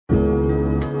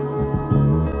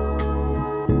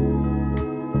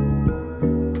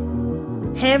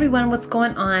Hey everyone, what's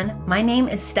going on? My name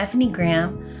is Stephanie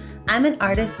Graham. I'm an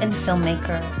artist and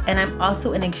filmmaker, and I'm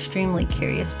also an extremely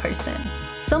curious person.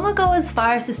 Some would go as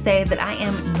far as to say that I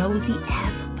am nosy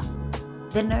as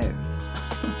fuck. The nerve.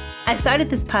 I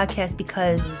started this podcast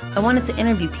because I wanted to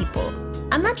interview people.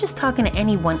 I'm not just talking to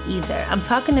anyone either. I'm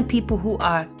talking to people who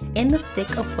are in the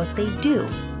thick of what they do.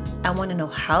 I want to know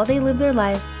how they live their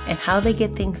life and how they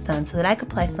get things done so that I can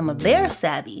apply some of their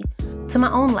savvy to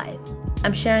my own life.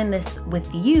 I'm sharing this with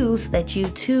you so that you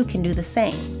too can do the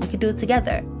same. We can do it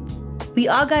together. We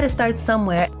all got to start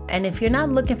somewhere, and if you're not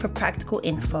looking for practical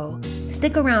info,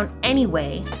 stick around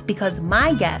anyway because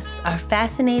my guests are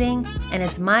fascinating and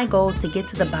it's my goal to get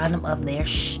to the bottom of their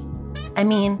I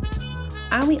mean,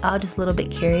 aren't we all just a little bit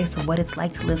curious of what it's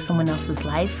like to live someone else's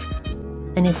life?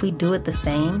 And if we do it the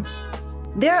same?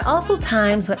 There are also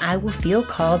times when I will feel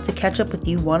called to catch up with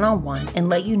you one-on-one and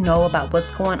let you know about what's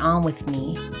going on with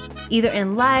me, either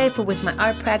in life or with my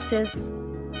art practice.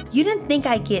 You didn't think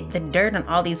I'd get the dirt on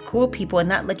all these cool people and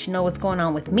not let you know what's going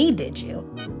on with me, did you?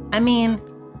 I mean,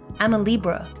 I'm a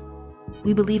Libra.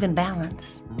 We believe in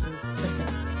balance. Listen,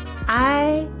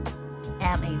 I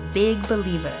am a big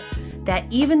believer that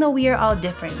even though we are all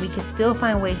different, we can still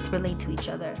find ways to relate to each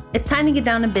other. It's time to get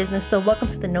down to business, so welcome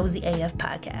to the Nosy AF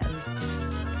podcast.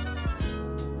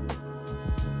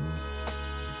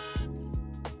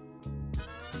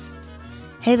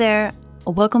 Hey there,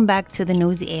 welcome back to the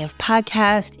Nosy AF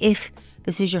podcast. If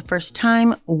this is your first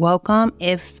time, welcome.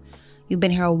 If you've been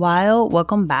here a while,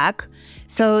 welcome back.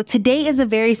 So today is a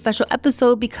very special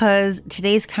episode because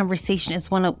today's conversation is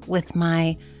with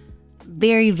my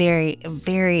very, very,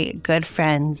 very good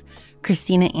friends,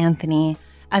 Christina Anthony.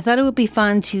 I thought it would be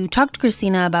fun to talk to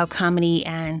Christina about comedy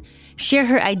and share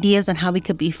her ideas on how we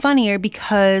could be funnier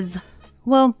because,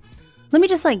 well, let me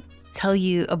just tell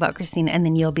you about Christina and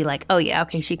then you'll be like, oh yeah,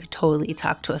 okay, she could totally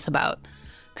talk to us about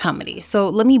comedy. So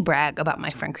let me brag about my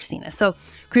friend Christina. So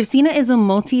Christina is a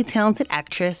multi-talented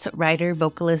actress, writer,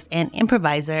 vocalist, and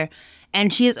improviser.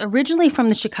 And she is originally from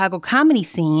the Chicago comedy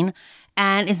scene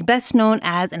and is best known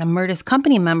as an Emeritus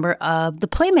Company member of the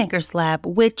Playmakers Lab,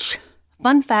 which,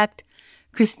 fun fact,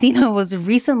 Christina was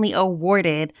recently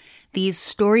awarded the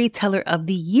Storyteller of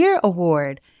the Year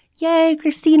award. Yay,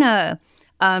 Christina!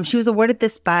 She was awarded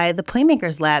this by the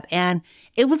Playmakers Lab, and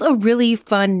it was a really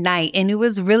fun night, and it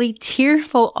was really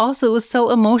tearful. Also, it was so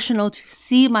emotional to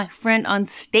see my friend on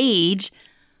stage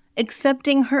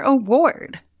accepting her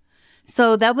award.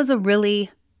 So that was a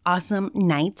really awesome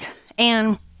night.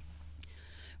 And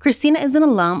Christina is an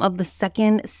alum of the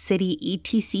Second City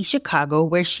ETC Chicago,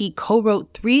 where she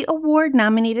co-wrote 3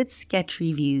 award-nominated sketch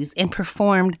reviews and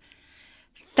performed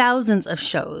thousands of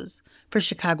shows for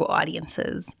Chicago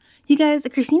audiences. You guys,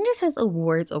 Christina just has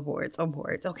awards,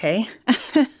 okay?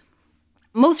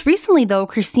 Most recently, though,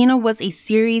 Christina was a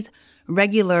series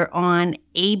regular on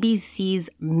ABC's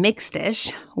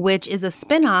Mixed-ish, which is a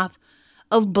spinoff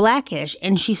of Blackish,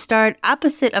 and she starred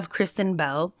opposite of Kristen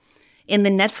Bell in the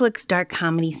Netflix dark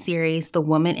comedy series The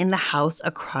Woman in the House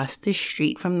Across the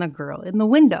Street from the Girl in the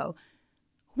Window.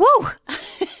 Woo!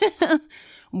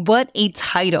 What a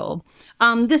title.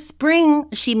 This spring,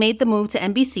 she made the move to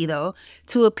NBC, though,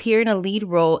 to appear in a lead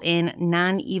role in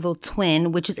Non-Evil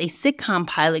Twin, which is a sitcom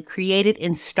pilot created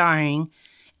and starring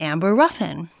Amber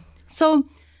Ruffin. So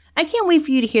I can't wait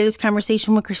for you to hear this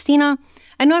conversation with Christina.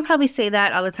 I know I probably say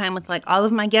that all the time with all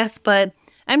of my guests, but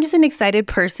I'm just an excited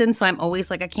person, so I'm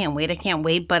always I can't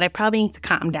wait, but I probably need to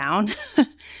calm down.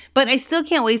 But I still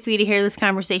can't wait for you to hear this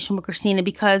conversation with Christina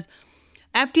because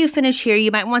after you finish here, you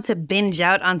might want to binge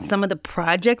out on some of the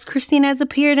projects Christina has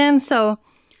appeared in. So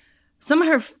some of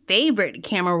her favorite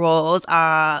camera roles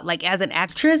as an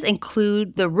actress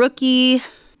include The Rookie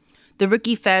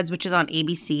Feds, which is on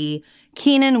ABC,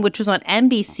 Kenan, which was on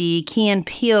NBC, Key and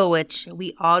Peele, which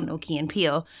we all know Key and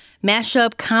Peele,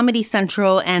 Mashup, Comedy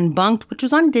Central, and Bunked, which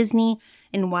was on Disney,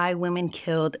 and Why Women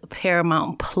Killed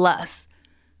Paramount Plus.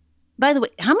 By the way,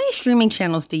 how many streaming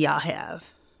channels do y'all have?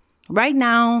 Right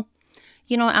now,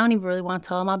 I don't even really want to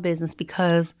tell my business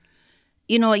because,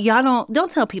 y'all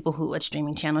don't tell people what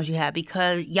streaming channels you have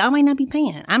because y'all might not be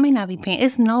paying. I may not be paying.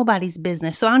 It's nobody's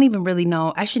business. So I don't even really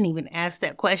know. I shouldn't even ask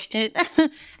that question.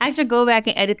 I should go back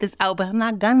and edit this out, but I'm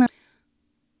not gonna.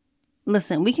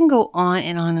 Listen, we can go on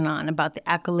and on and on about the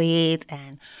accolades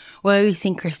and where we've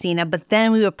seen Christina, but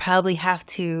then we would probably have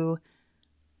to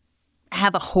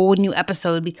have a whole new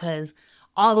episode because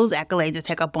all those accolades will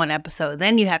take up one episode.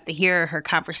 Then you have to hear her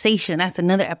conversation. That's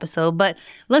another episode. But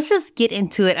let's just get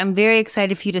into it. I'm very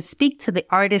excited for you to speak to the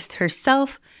artist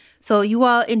herself. So you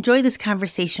all enjoy this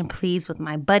conversation, please, with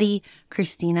my buddy,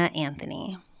 Christina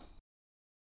Anthony.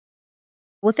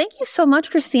 Well, thank you so much,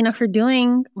 Christina, for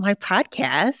doing my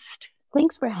podcast.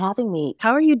 Thanks for having me.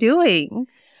 How are you doing?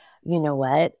 You know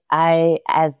what?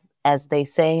 As they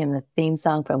say in the theme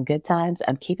song from Good Times,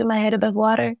 I'm keeping my head above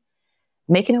water,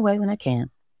 making it way when I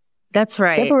can. That's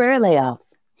right. Temporary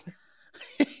layoffs.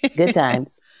 Good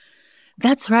times.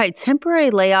 That's right.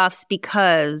 Temporary layoffs,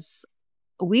 because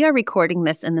we are recording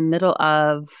this in the middle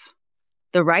of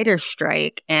the writer's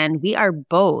strike, and we are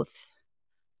both.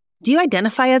 Do you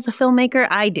identify as a filmmaker?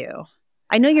 I do.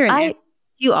 I know you're an actor.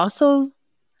 Do you also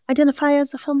identify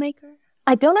as a filmmaker?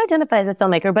 I don't identify as a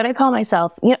filmmaker, but I call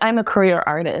myself, I'm a career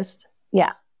artist.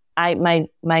 Yeah. My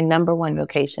number one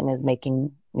vocation is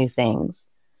making new things.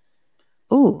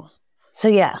 Ooh. So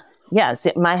yes,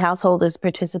 my household is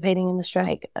participating in the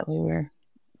strike. We were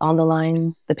on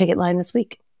the picket line this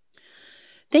week.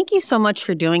 Thank you so much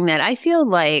for doing that.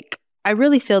 I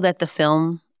really feel that the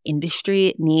film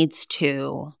industry needs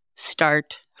to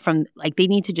start from, they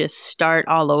need to just start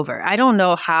all over. I don't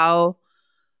know how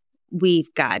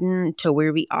we've gotten to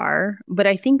where we are, but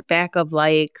I think back of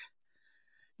MGM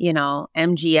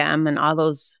and all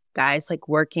those guys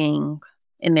working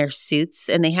in their suits,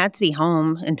 and they had to be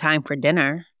home in time for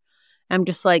dinner. I'm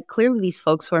just clearly these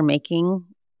folks were making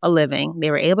a living. They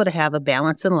were able to have a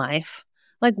balance in life.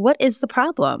 What is the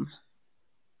problem?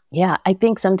 Yeah, I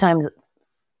think sometimes,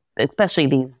 especially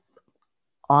these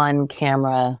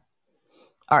on-camera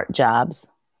art jobs,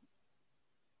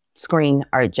 screen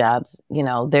art jobs,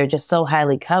 they're just so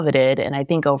highly coveted. And I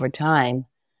think over time,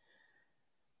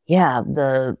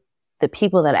 the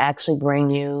people that actually bring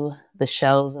you the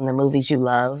shows and the movies you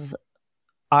love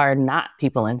are not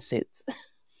people in suits.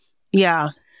 Yeah.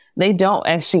 They don't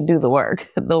actually do the work.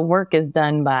 The work is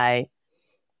done by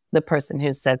the person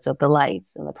who sets up the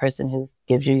lights and the person who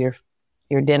gives you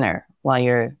your dinner while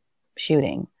you're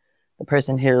shooting, the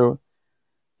person who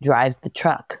drives the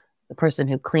truck, the person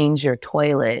who cleans your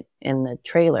toilet in the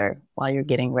trailer while you're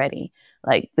getting ready.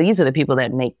 These are the people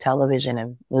that make television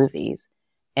and movies.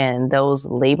 And those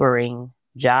laboring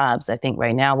jobs, I think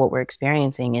right now what we're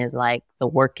experiencing is the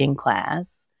working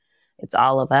class. It's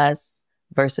all of us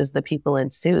versus the people in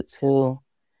suits who,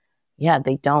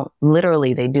 they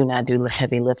do not do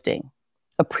heavy lifting.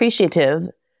 Appreciative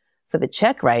for the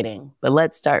check writing, but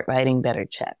let's start writing better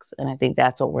checks. And I think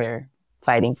that's what we're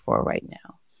fighting for right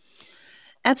now.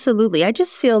 Absolutely. I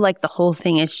just feel the whole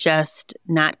thing is just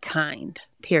not kind,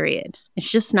 period. It's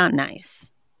just not nice.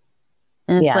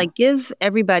 And it's give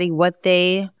everybody what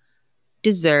they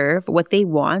deserve, what they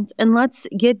want, and let's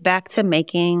get back to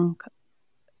making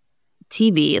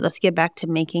TV. Let's get back to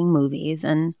making movies,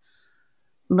 and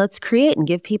let's create and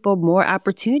give people more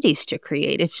opportunities to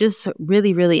create. It's just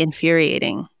really, really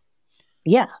infuriating.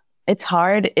 Yeah, it's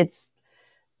hard. It's,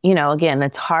 again,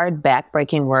 it's hard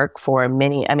backbreaking work for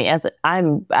many. I mean,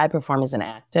 I perform as an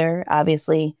actor,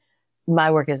 obviously.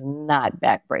 My work is not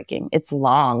backbreaking. It's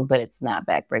long, but it's not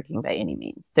backbreaking by any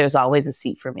means. There's always a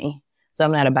seat for me. So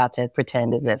I'm not about to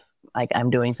pretend as if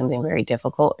I'm doing something very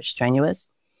difficult or strenuous.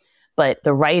 But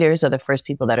the writers are the first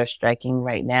people that are striking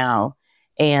right now.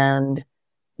 And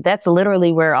that's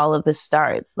literally where all of this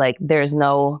starts. There's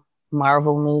no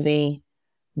Marvel movie.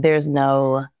 There's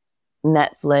no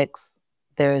Netflix.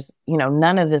 There's,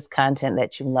 none of this content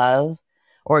that you love,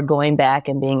 or going back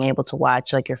and being able to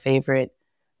watch your favorite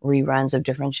reruns of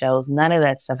different shows. None of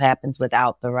that stuff happens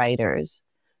without the writers.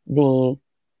 The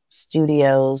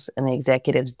studios and the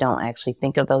executives don't actually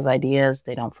think of those ideas.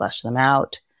 They don't flesh them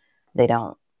out. They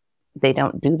don't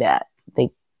do that. They,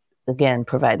 again,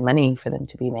 provide money for them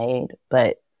to be made,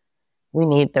 but we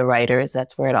need the writers.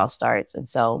 That's where it all starts. And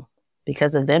so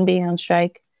because of them being on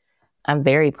strike, I'm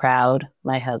very proud.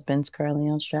 My husband's currently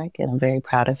on strike, and I'm very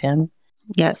proud of him.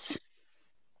 Yes.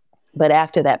 But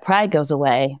after that pride goes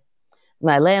away,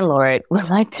 my landlord would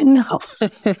like to know.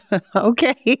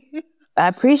 Okay. I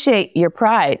appreciate your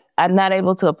pride. I'm not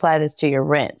able to apply this to your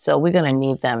rent. So we're going to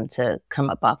need them to come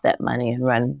up off that money and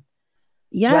run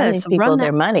these people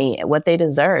their money, what they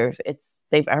deserve.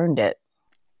 They've earned it.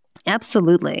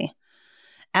 Absolutely.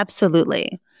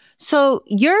 Absolutely. So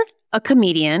you're a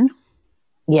comedian.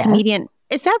 Yes. Comedian.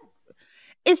 Is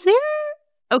there,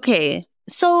 okay.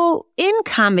 So in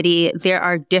comedy, there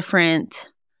are different,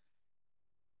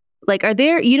 are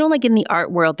there, in the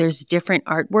art world, there's different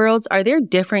art worlds. Are there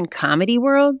different comedy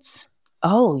worlds?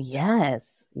 Oh,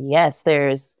 yes. Yes.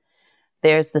 There's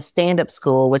the stand-up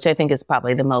school, which I think is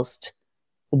probably the most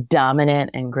dominant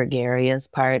and gregarious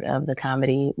part of the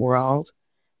comedy world.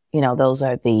 Those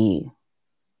are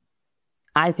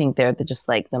I think they're just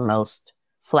the most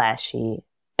flashy,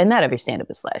 and not every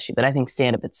stand-up is flashy, but I think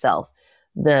stand-up itself,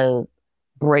 the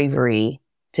bravery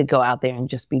to go out there and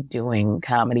just be doing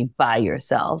comedy by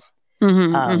yourself.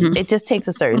 Mm-hmm. It just takes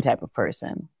a certain type of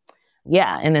person.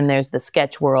 Yeah. And then there's the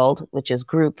sketch world, which is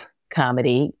group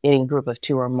comedy, any group of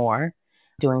 2 or more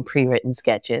doing pre-written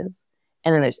sketches.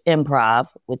 And then there's improv,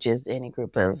 which is any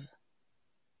group of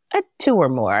 2 or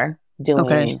more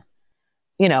doing,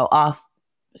 off,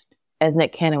 as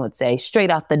Nick Cannon would say,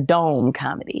 straight off the dome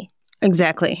comedy.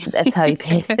 Exactly. That's how he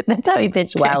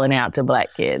pitch Wildin' Out to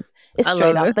Black kids. It's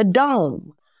straight off the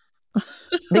dome.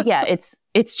 But yeah,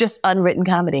 it's just unwritten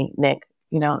comedy, Nick.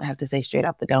 You don't have to say straight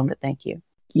off the dome, but thank you.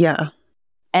 Yeah.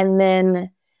 And then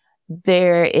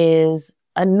there is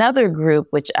another group,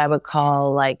 which I would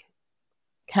call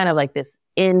kind of like this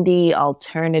indie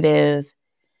alternative,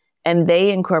 and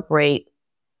they incorporate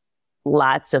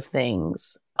lots of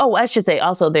things. Oh, I should say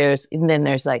also there's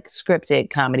like scripted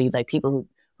comedy, like people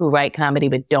who write comedy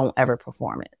but don't ever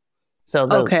perform it. So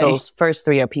those first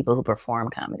 3 are people who perform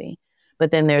comedy. But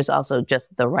then there's also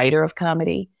just the writer of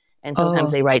comedy. And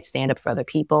sometimes they write stand-up for other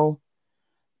people.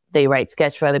 They write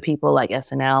sketch for other people like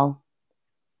SNL,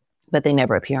 but they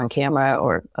never appear on camera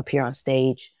or appear on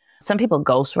stage. Some people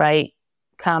ghostwrite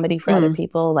comedy for other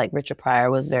people. Like Richard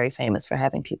Pryor was very famous for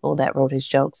having people that wrote his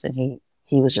jokes, and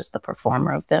he was just the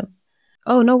performer of them.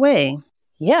 Oh, no way.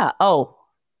 Yeah. Oh,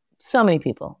 so many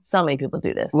people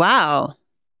do this. Wow.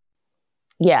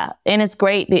 Yeah. And it's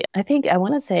great. I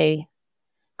want to say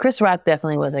Chris Rock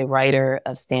definitely was a writer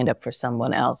of stand-up for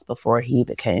someone else before he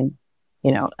became,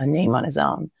 a name on his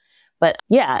own. But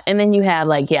yeah. And then you have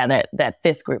that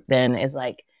 5th group then is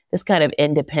like this kind of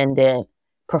independent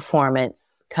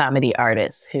performance comedy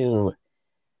artists who,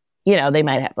 they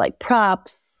might have like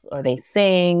props or they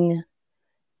sing,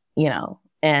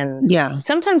 and yeah,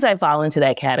 sometimes I fall into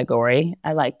that category.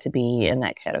 I like to be in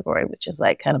that category, which is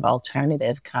like kind of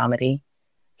alternative comedy.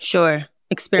 Sure.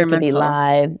 Experimental. It could be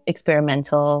live,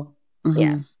 experimental. Mm-hmm.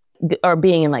 Yeah. Or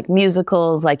being in like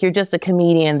musicals, like you're just a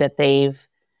comedian that they've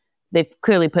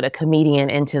clearly put a comedian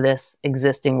into this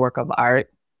existing work of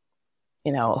art.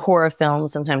 Horror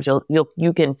films, sometimes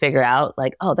you can figure out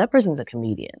like, oh, that person's a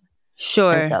comedian.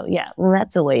 Sure. And so yeah,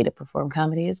 that's a way to perform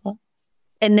comedy as well.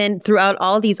 And then throughout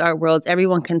all these art worlds,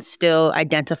 everyone can still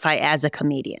identify as a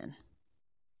comedian.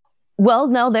 Well,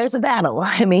 no, there's a battle.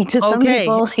 I mean, to some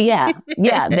people, yeah,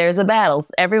 there's a battle.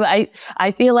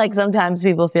 I feel like sometimes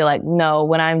people feel like, no,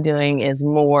 what I'm doing is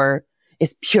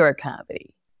pure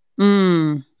comedy.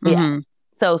 Mm-hmm. Yeah.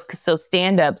 So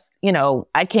stand-ups,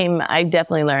 I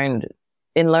definitely learned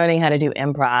in learning how to do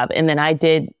improv. And then I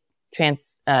did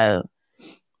transform.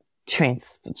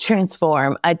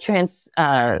 I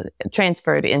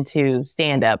transferred into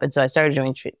stand-up. And so I started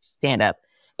doing stand-up.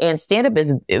 And stand-up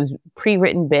it was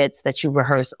pre-written bits that you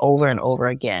rehearse over and over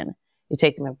again. You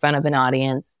take them in front of an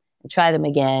audience and try them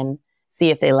again, see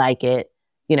if they like it.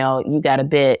 You got a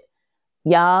bit,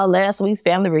 y'all, last week's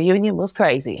family reunion was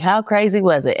crazy. How crazy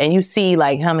was it? And you see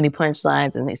like how many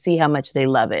punchlines and they see how much they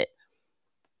love it.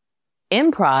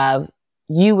 Improv,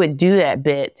 you would do that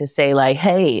bit to say like,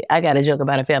 hey, I got a joke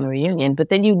about a family reunion, but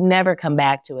then you never come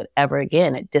back to it ever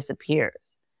again. It disappears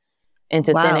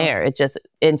into thin air.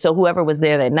 And so whoever was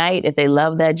there that night, if they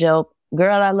love that joke,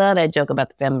 girl, I love that joke about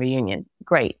the family reunion.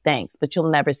 Great, thanks. But you'll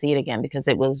never see it again because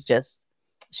it was just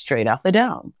straight off the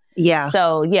dome. Yeah.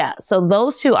 So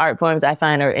those 2 art forms I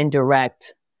find are in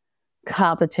direct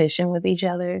competition with each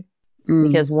other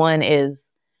because one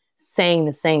is saying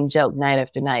the same joke night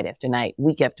after night after night,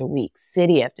 week after week,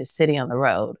 city after city on the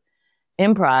road.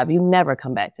 Improv, you never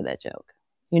come back to that joke.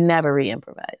 You never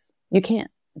re-improvise. You can't.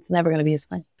 It's never going to be as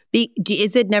funny.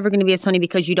 Is it never going to be as funny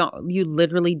because you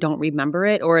literally don't remember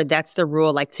it, or that's the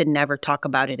rule, like to never talk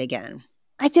about it again?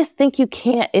 I just think you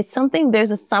can't. It's something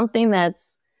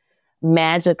that's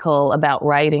magical about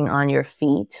writing on your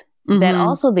feet that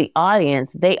also the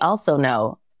audience, they also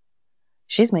know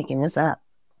she's making this up.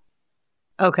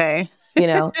 Okay.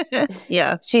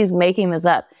 Yeah. She's making this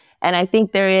up. And I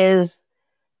think I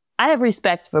have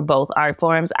respect for both art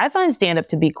forms. I find stand-up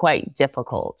to be quite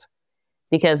difficult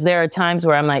because there are times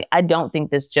where I'm like, I don't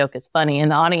think this joke is funny and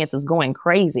the audience is going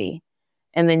crazy.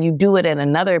 And then you do it in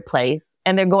another place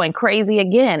and they're going crazy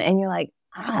again. And you're like,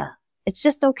 it's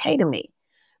just okay to me.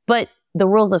 But the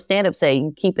rules of stand-up say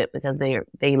you keep it because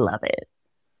they love it.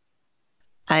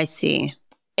 I see.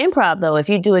 Improv, though, if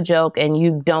you do a joke and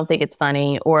you don't think it's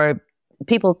funny or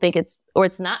people think it's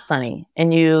not funny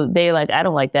and they're like, I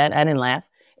don't like that, I didn't laugh.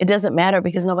 It doesn't matter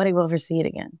because nobody will ever see it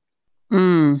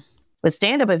again. But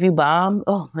stand-up, if you bomb,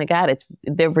 oh my God,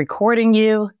 they're recording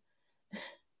you.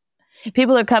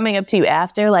 People are coming up to you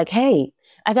after like, hey,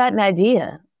 I got an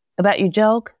idea about your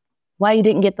joke. Why you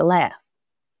didn't get the laugh?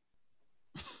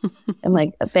 I'm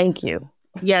like, thank you.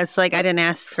 Yes, like I didn't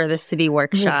ask for this to be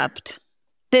workshopped.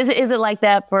 Is it like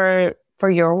that for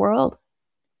your world?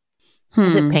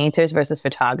 Is it Hmm. painters versus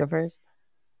photographers?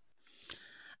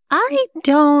 I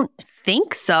don't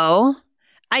think so.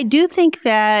 I do think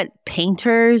that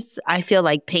I feel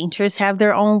like painters have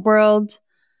their own world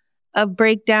of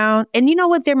breakdown. And you know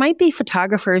what? There might be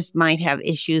photographers might have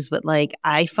issues with like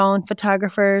iPhone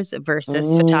photographers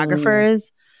versus Mm.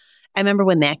 photographers. I remember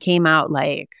when that came out,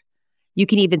 like you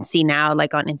can even see now,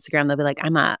 like on Instagram, they'll be like,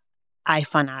 I'm a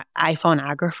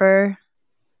iPhoneographer.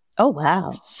 Oh, wow.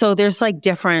 So there's like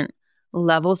different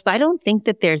levels, but I don't think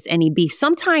that there's any beef.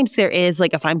 Sometimes there is,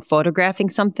 like if I'm photographing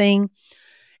something,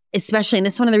 especially, and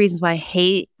this is one of the reasons why I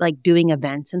hate like doing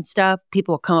events and stuff.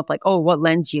 People will come up like, oh, what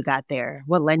lens you got there?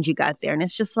 What lens you got there? And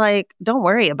it's just like, don't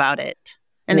worry about it.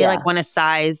 And they like Yeah. want to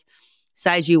size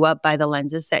you up by the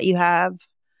lenses that you have.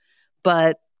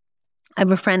 But I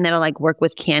have a friend that'll like work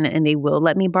with Canon and they will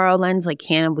let me borrow lens. Like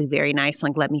Canon will be very nice,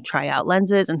 like let me try out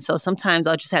lenses. And so sometimes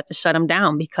I'll just have to shut them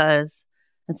down because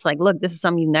it's like, look, this is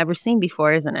something you've never seen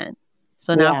before, isn't it?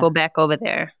 So now Yeah. go back over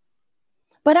there.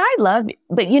 But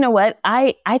you know what?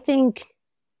 I think,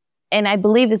 and I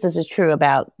believe this is true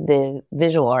about the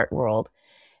visual art world.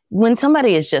 When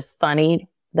somebody is just funny,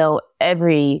 though,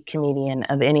 every comedian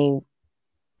of any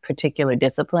particular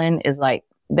discipline is like,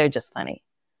 they're just funny.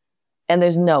 And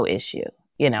there's no issue,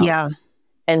 you know? Yeah.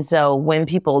 And so when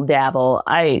people dabble,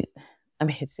 I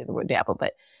hate to say the word dabble,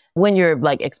 but when you're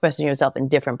like expressing yourself in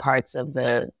different parts of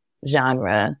the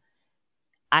genre,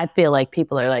 I feel like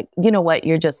people are like, you know what,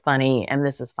 you're just funny and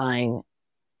this is fine.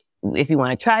 If you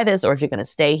want to try this or if you're going to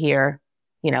stay here,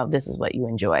 you know, this is what you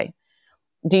enjoy.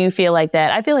 Do you feel like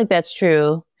that? I feel like that's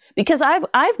true because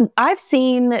I've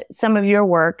seen some of your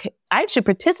work. I actually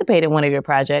participated in one of your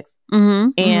projects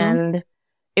and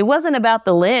it wasn't about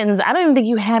the lens. I don't even think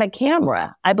you had a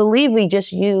camera. I believe we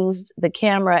just used the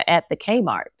camera at the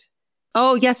Kmart.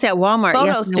 Oh, yes, at Walmart.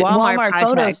 Walmart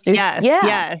photo studio. Yes, Yeah.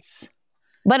 yes.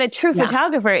 But a true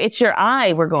photographer, it's your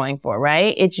eye we're going for,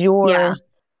 right? It's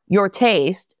your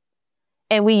taste.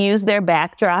 And we used their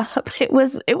backdrop. It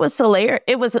was hilarious.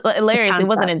 It was hilarious. It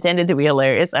wasn't intended to be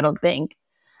hilarious, I don't think.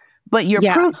 But your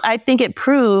proof, I think it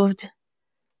proved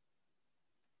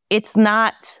it's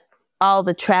not all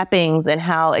the trappings and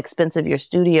how expensive your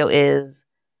studio is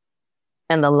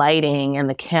and the lighting and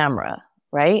the camera,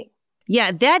 right?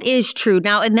 Yeah, that is true.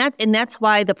 Now, and that's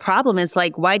why the problem is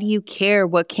like, why do you care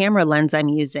what camera lens I'm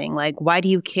using? Like, why do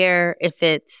you care if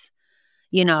it's,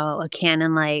 you know, a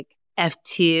Canon like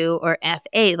f2 or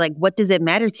f8? Like, what does it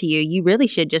matter to you? You really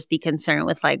should just be concerned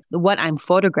with like what I'm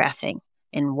photographing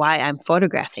and why I'm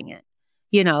photographing it.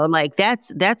 You know, like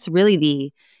that's really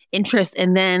the interest.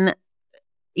 And then,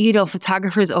 you know,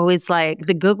 photographers always like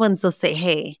the good ones, they'll say,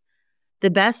 hey,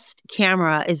 the best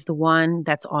camera is the one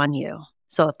that's on you.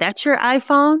 So if that's your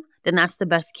iPhone, then that's the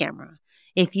best camera.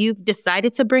 If you've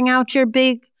decided to bring out your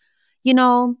big, you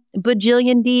know,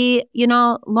 bajillion D, you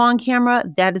know, long camera,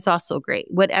 that is also great.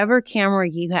 Whatever camera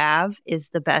you have is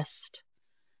the best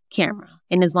camera.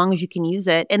 And as long as you can use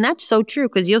it. And that's so true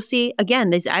because you'll see, again,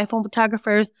 these iPhone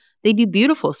photographers, they do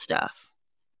beautiful stuff.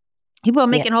 People are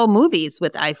making whole movies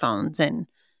with iPhones and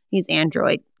these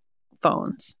Android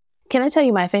phones. Can I tell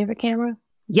you my favorite camera?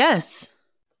 Yes.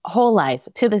 Whole life,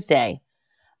 to this day.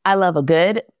 I love a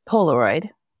good Polaroid.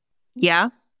 Yeah?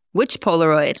 Which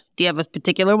Polaroid? Do you have a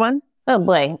particular one? Oh,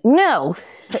 boy. No.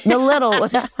 The little one.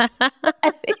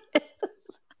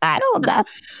 I don't know.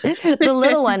 The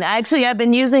little one. Actually, I've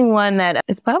been using one that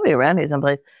it's probably around here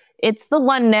someplace. It's the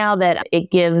one now that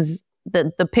it gives,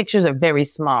 the pictures are very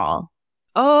small.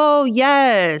 Oh,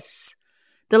 yes.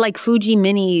 The like Fuji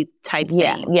Mini type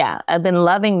thing. Yeah. I've been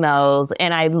loving those.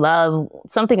 And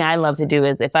something I love to do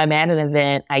is if I'm at an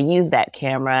event, I use that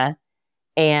camera.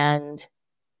 And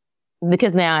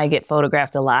because now I get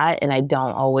photographed a lot and I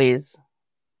don't always,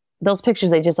 those pictures,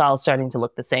 they just all starting to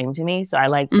look the same to me. So I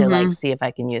like to like see if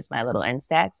I can use my little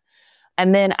Instax.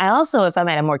 And then I also, if I'm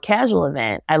at a more casual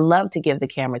event, I love to give the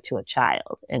camera to a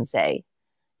child and say,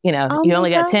 you know, you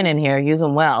only got 10 in here, use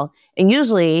them well. And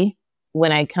usually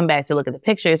when I come back to look at the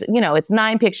pictures, you know, it's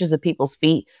 9 pictures of people's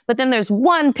feet, but then there's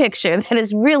one picture that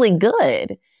is really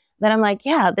good that I'm like,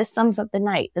 yeah, this sums up the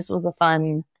night. This was a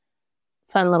fun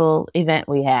little event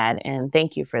we had. And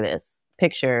thank you for this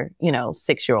picture, you know,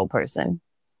 6-year-old person.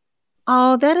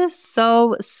 Oh, that is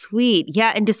so sweet.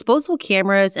 Yeah. And disposable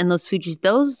cameras and those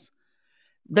Fujis,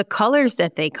 the colors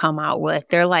that they come out with,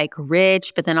 they're like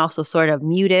rich, but then also sort of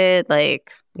muted.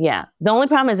 Like, yeah. The only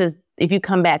problem is if you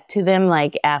come back to them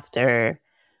like after,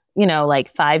 you know,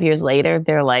 like 5 years later,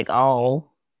 they're like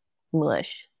all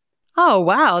mush. Oh,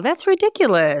 wow. That's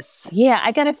ridiculous. Yeah,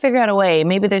 I got to figure out a way.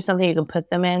 Maybe there's something you can put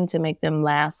them in to make them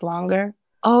last longer.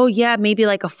 Oh, yeah. Maybe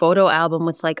like a photo album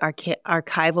with like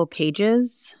archival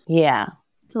pages. Yeah.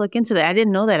 To look into that. I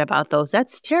didn't know that about those.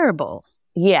 That's terrible.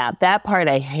 Yeah, that part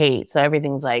I hate. So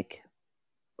everything's like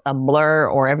a blur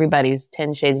or everybody's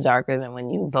 10 shades darker than when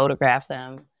you photograph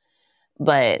them.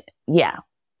 But yeah,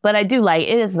 but I do like,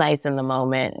 it is nice in the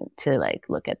moment to like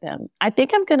look at them. I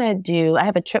think I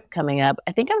have a trip coming up.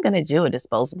 I think I'm going to do a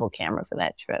disposable camera for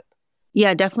that trip.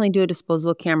 Yeah, definitely do a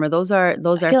disposable camera. Those are I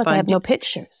feel fun. like I have no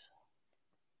pictures.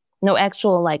 No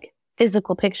actual like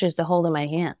physical pictures to hold in my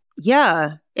hand.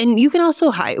 Yeah. And you can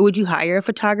also would you hire a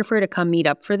photographer to come meet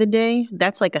up for the day?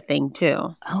 That's like a thing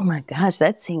too. Oh my gosh,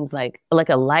 that seems like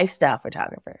a lifestyle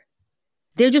photographer.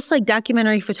 They're just like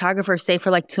documentary photographers. Say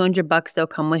for like $200, they'll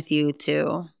come with you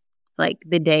to like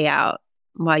the day out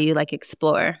while you like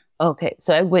explore. Okay,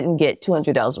 so I wouldn't get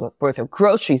 $200 worth of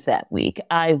groceries that week.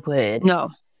 I would. No.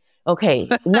 Okay,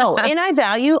 no, and I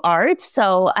value art,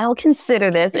 so I'll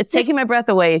consider this. It's taking my breath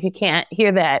away if you can't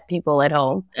hear that, people at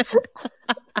home.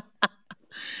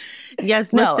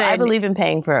 Yes, no, listen, I believe in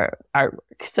paying for artwork,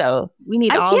 so we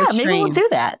need all the maybe we'll do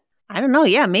that. I don't know.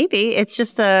 Yeah, maybe it's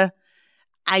just a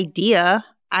idea.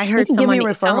 I heard someone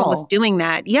was doing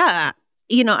that. Yeah,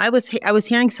 you know, I was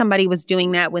hearing somebody was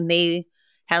doing that when they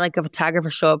had like a photographer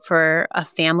show up for a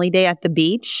family day at the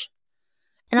beach,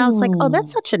 and I was like, oh,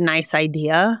 that's such a nice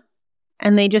idea.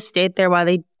 And they just stayed there while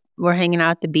they were hanging out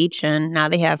at the beach, and now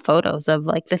they have photos of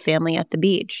like the family at the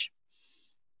beach.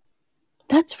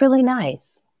 That's really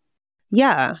nice.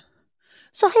 Yeah.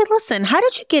 So, hey, listen, how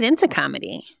did you get into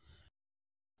comedy?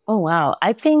 Oh, wow.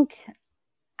 I think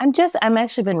I'm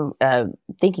actually been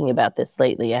thinking about this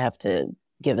lately. I have to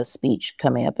give a speech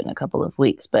coming up in a couple of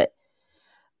weeks, but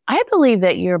I believe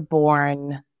that you're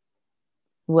born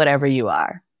whatever you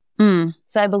are.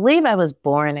 So I believe I was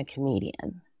born a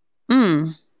comedian.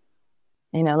 You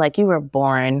know, like you were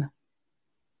born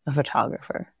a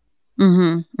photographer.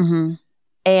 And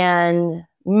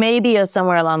maybe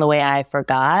somewhere along the way, I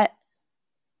forgot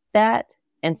that.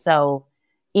 And so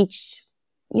each,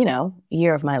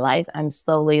 year of my life, I'm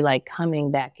slowly like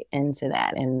coming back into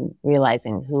that and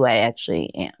realizing who I actually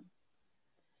am.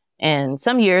 And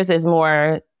some years is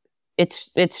more, it's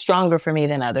stronger for me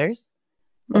than others.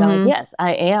 But I'm like, yes,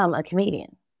 I am a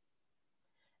comedian.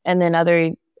 And then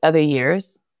other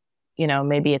years,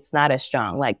 maybe it's not as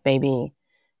strong. Like maybe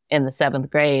in the 7th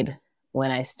grade when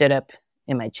I stood up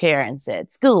in my chair and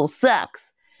said, "School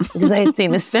sucks," because I had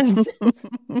seen The Simpsons.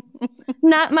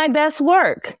 Not my best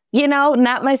work,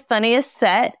 not my funniest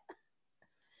set.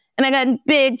 And I got in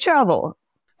big trouble.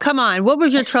 Come on. What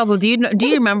was your trouble? Do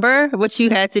you remember what you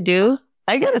had to do?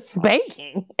 I got a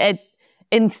spanking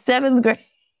in 7th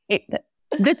grade.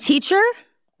 The teacher?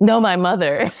 No, my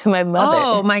mother. My mother.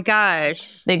 Oh, my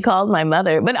gosh. They called my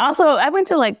mother. But also, I went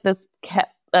to like this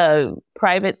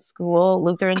private school,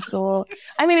 Lutheran school.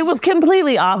 I mean, it was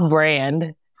completely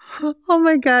off-brand. Oh,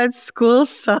 my God. School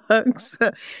sucks.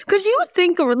 Because you would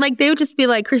think, like, they would just be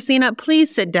like, "Christina,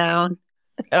 please sit down."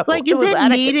 Like, is it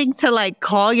needing to, like,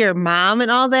 call your mom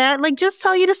and all that? Like, just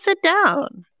tell you to sit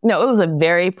down. No, it was a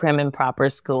very prim and proper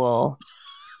school.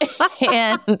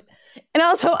 And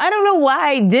also, I don't know why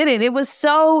I did it. It was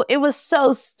so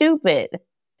stupid.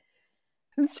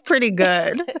 It's pretty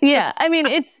good. Yeah. I mean,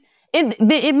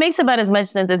 it makes about as much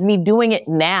sense as me doing it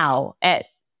now at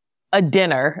a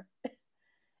dinner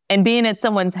and being at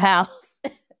someone's house.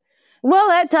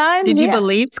 Well, at times, did you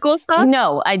believe school sucks?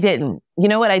 No, I didn't. You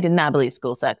know what? I did not believe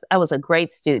school sucks. I was a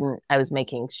great student. I was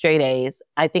making straight A's.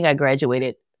 I think I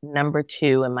graduated number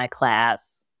 2 in my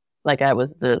class. Like I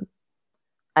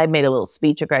made a little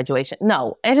speech at graduation.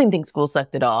 No, I didn't think school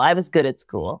sucked at all. I was good at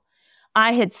school.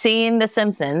 I had seen The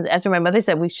Simpsons after my mother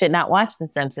said we should not watch The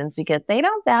Simpsons because they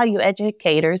don't value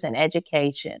educators and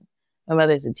education. My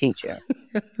mother's a teacher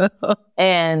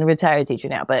and retired teacher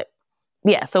now. But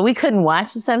yeah, so we couldn't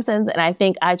watch The Simpsons. And I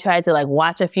think I tried to like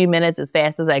watch a few minutes as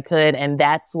fast as I could. And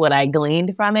that's what I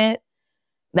gleaned from it.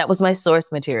 That was my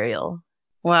source material.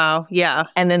 Wow. Yeah.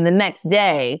 And then the next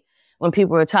day when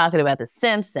people were talking about The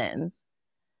Simpsons,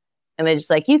 and they're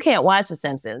just like, "You can't watch The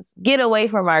Simpsons. Get away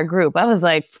from our group." I was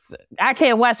like, I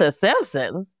can't watch The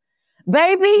Simpsons.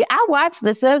 Baby, I watch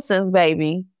The Simpsons,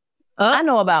 baby. I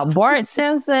know about Bart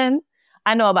Simpson.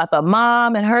 I know about the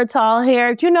mom and her tall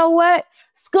hair. You know what?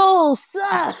 School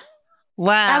sucks.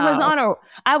 Wow.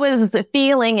 I was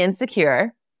feeling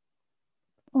insecure.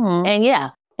 And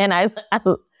yeah, and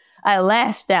I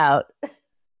lashed out.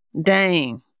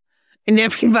 Dang. And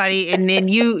everybody, and then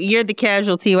you're the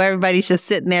casualty where everybody's just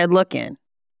sitting there looking.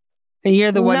 And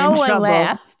you're the one in trouble. No one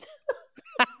laughed.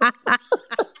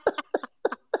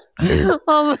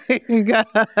 Oh my God.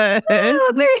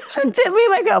 Oh, they looked at me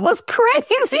like I was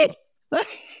crazy.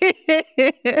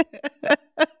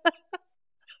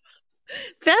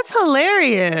 That's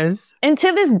hilarious. And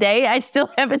to this day, I still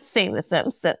haven't seen The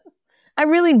Simpsons. I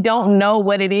really don't know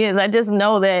what it is. I just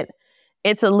know that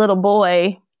it's a little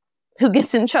boy who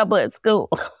gets in trouble at school.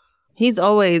 He's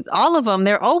always, all of them,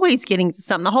 they're always getting into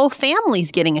something. The whole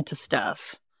family's getting into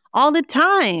stuff all the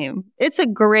time. It's a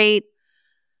great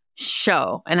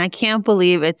show. And I can't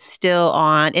believe it's still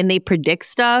on. And they predict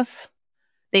stuff.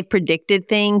 They've predicted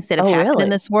things that have happened in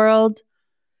this world.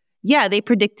 Yeah, they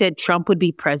predicted Trump would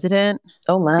be president.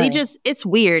 Oh my. It's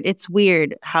weird. It's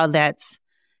weird how that's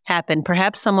happened.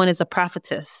 Perhaps someone is a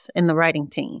prophetess in the writing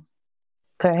team.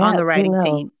 Perhaps, on the writing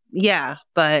team. Yeah,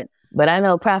 but I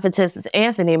know prophetess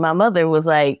Anthony, my mother was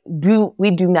like,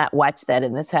 we do not watch that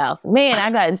in this house. Man,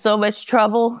 I got in so much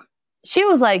trouble. She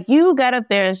was like, you got up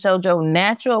there and showed your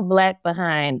natural black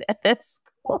behind at that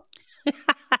school.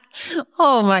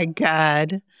 Oh my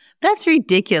God. That's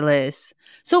ridiculous.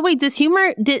 So wait, does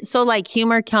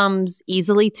humor comes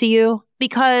easily to you?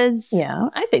 Because yeah,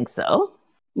 I think so.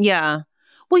 Yeah.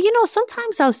 Well,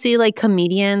 sometimes I'll see like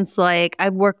comedians, like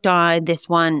I've worked on this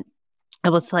one.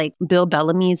 It was like Bill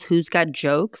Bellamy's Who's Got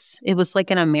Jokes. It was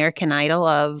like an American Idol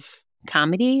of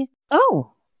comedy.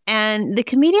 Oh. And the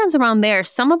comedians around there,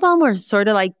 some of them were sort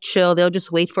of like chill. They'll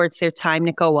just wait for it's their time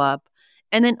to go up.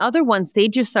 And then other ones, they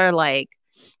just are like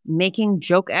making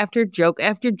joke after joke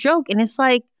after joke. And it's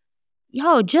like,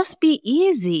 yo, just be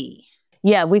easy.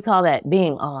 Yeah, we call that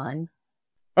being on.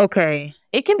 Okay.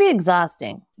 It can be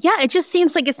exhausting. Yeah, it just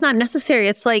seems like it's not necessary.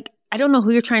 It's like, I don't know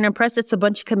who you're trying to impress. It's a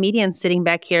bunch of comedians sitting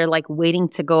back here, like waiting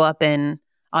to go up and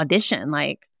audition.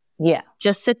 Like, yeah,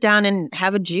 just sit down and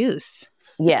have a juice.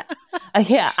 Yeah.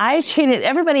 Yeah.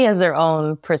 Everybody has their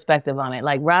own perspective on it.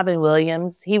 Like Robin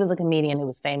Williams, he was a comedian who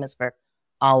was famous for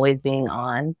always being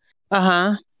on.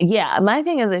 Uh-huh. Yeah. My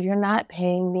thing is, if you're not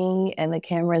paying me and the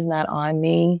camera's not on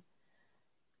me,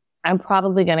 I'm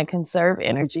probably going to conserve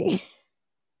energy.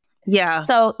 Yeah.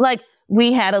 So like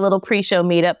we had a little pre-show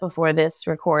meetup before this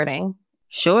recording.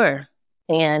 Sure.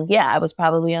 And yeah, I was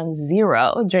probably on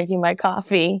zero, drinking my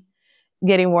coffee,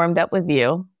 getting warmed up with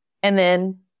you. And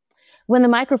then when the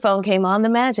microphone came on, the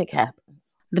magic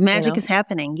happens. The magic is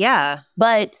happening. Yeah.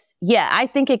 But yeah, I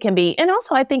think it can be. And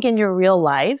also I think in your real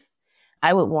life,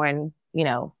 I would warn,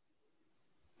 give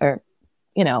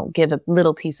a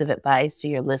little piece of advice to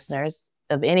your listeners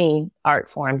of any art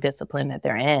form, discipline that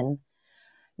they're in.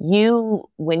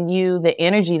 The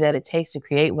energy that it takes to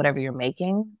create whatever you're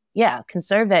making, yeah,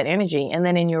 conserve that energy. And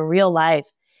then in your real life,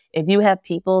 if you have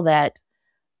people that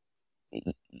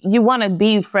you want to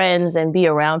be friends and be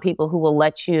around people who will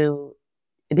let you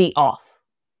be off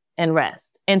and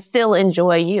rest and still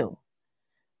enjoy you.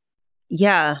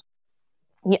 Yeah.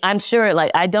 I'm sure,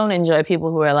 like, I don't enjoy people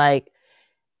who are like,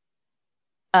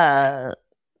 tell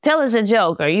us a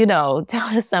joke or,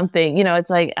 tell us something. It's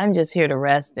like, I'm just here to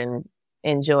rest and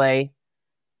enjoy,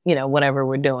 whatever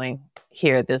we're doing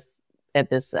here at this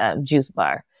juice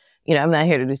bar. I'm not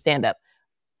here to do stand up.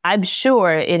 I'm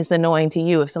sure it's annoying to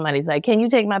you if somebody's like, can you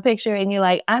take my picture? And you're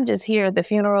like, I'm just here at the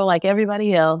funeral like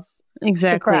everybody else.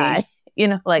 Exactly. To cry.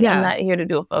 I'm not here to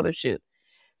do a photo shoot.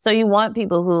 So you want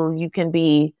people who you can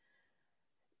be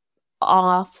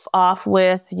off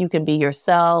with, you can be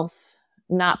yourself,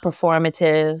 not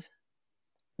performative,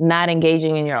 not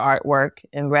engaging in your artwork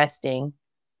and resting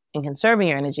and conserving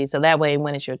your energy. So that way,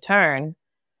 when it's your turn,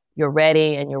 you're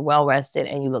ready and you're well rested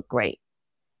and you look great.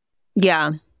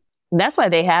 Yeah. That's why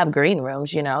they have green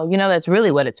rooms, that's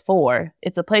really what it's for.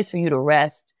 It's a place for you to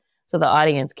rest so the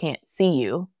audience can't see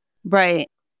you. Right.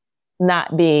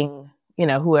 Not being,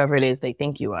 whoever it is they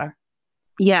think you are.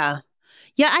 Yeah.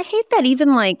 Yeah. I hate that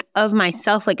even like of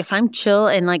myself. Like if I'm chill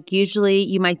and like usually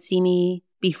you might see me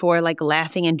before like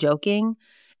laughing and joking.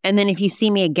 And then if you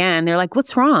see me again, they're like,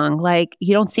 what's wrong? Like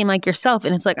you don't seem like yourself.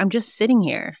 And it's like, I'm just sitting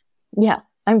here. Yeah.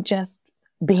 I'm just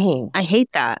being. I hate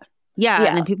that. Yeah.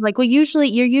 And then people are like, well,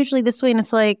 you're usually this way. And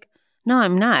it's like, no,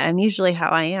 I'm not. I'm usually how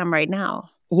I am right now.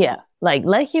 Yeah. Like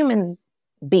let humans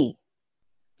be.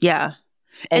 Yeah.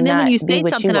 And then when you say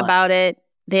something about it,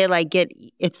 they like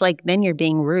it's like, then you're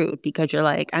being rude because you're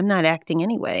like, I'm not acting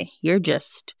anyway. You're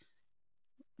just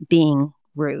being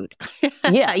rude.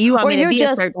 Yeah. You want me to be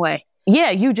a certain way.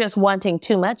 Yeah. You just wanting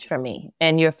too much from me.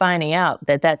 And you're finding out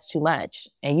that that's too much.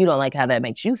 And you don't like how that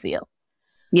makes you feel.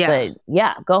 Yeah. But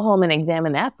yeah, go home and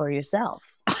examine that for yourself.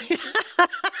 Okay.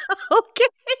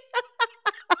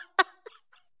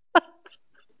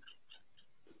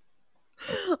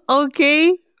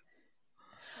 Okay.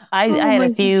 I had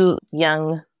a few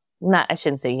young, I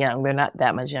shouldn't say young, they're not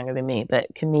that much younger than me, but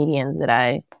comedians that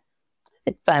I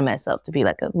I find myself to be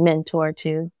like a mentor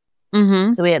too.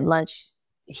 Mm-hmm. So we had lunch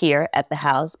here at the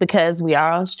house because we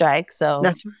are on strike. So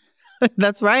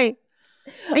That's right.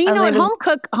 And you I know was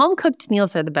what? able Home cooked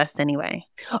meals are the best anyway.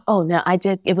 oh, no,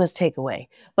 it was takeaway,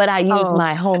 but I used Oh,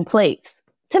 my home plates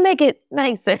to make it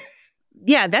nicer.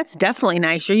 yeah, that's definitely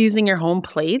nice. You're using your home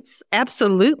plates. I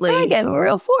Absolutely. gave him a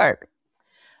real fork.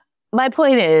 My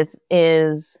point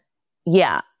is,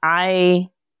 yeah, I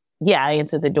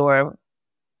entered the door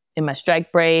in my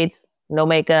strike braids, no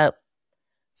makeup,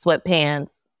 sweatpants.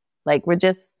 Like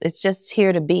it's just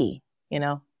here to be, you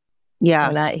know? We're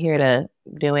Yeah. not here to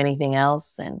do anything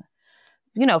else and,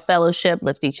 fellowship,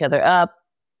 lift each other up.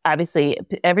 Obviously,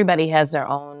 everybody has their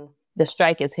own, the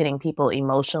strike is hitting people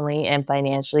emotionally and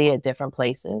financially at different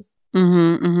places.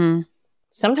 Mm-hmm. Mm-hmm.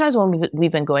 Sometimes when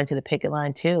we've been going to the picket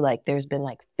line too, like there's been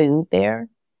like food there.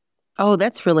 Oh,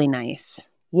 that's really nice.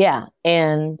 Yeah.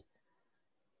 And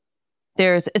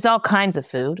it's all kinds of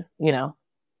food,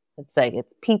 It's like,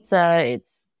 it's pizza,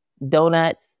 it's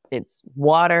donuts, it's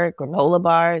water, granola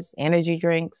bars, energy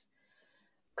drinks,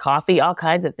 coffee, all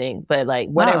kinds of things. But like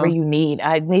whatever Wow. you need,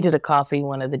 I needed a coffee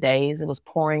one of the days. It was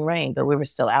pouring rain, but we were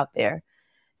still out there.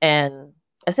 And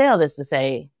I say all this to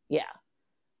say, yeah,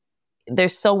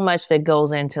 there's so much that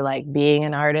goes into like being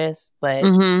an artist, but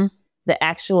Mm-hmm. the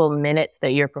actual minutes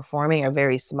that you're performing are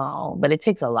very small, but it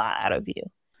takes a lot out of you.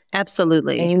 And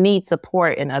Absolutely. you need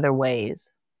support in other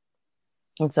ways.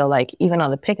 And so like, even on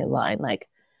the picket line, like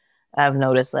I've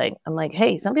noticed, like, I'm like,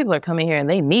 hey, some people are coming here and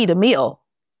they need a meal.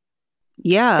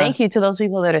 Yeah. Thank you to those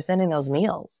people that are sending those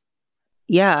meals,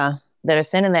 Yeah. that are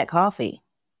sending that coffee,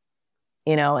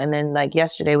 and then like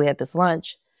yesterday we had this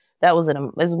lunch that was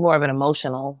more of an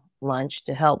emotional lunch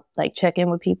to help like check in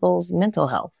with people's mental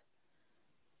health.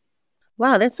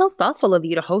 Wow, that's so thoughtful of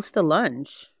you to host a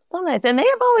lunch. So nice. And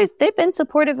they've been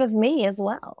supportive of me as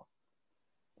well.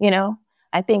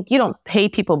 I think you don't pay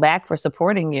people back for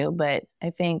supporting you, but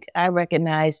I think I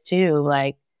recognize too,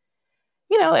 like,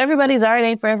 everybody's art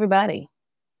ain't for everybody.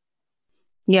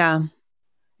 Yeah.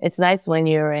 It's nice when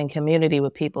you're in community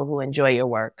with people who enjoy your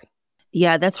work.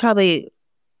 Yeah, that's probably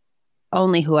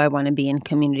only who I want to be in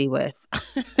community with.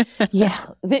 Yeah.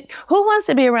 Who wants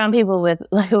to be around people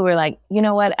who were like, you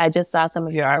know what? I just saw some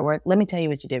of your artwork. Let me tell you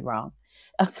what you did wrong.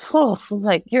 I was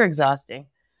like, you're exhausting.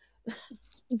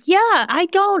 Yeah, I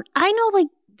know like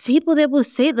people that will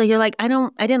say that you're like, I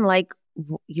didn't like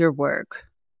your work.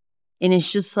 And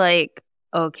it's just like,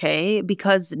 okay,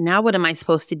 because now what am I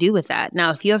supposed to do with that?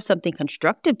 Now, if you have something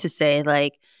constructive to say,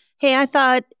 like, hey, I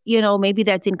thought, maybe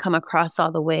that didn't come across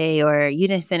all the way, or you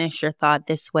didn't finish your thought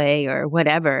this way, or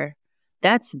whatever,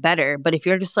 that's better. But if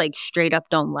you're just like straight up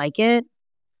don't like it,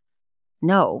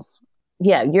 no.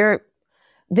 Yeah,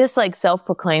 this like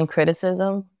self-proclaimed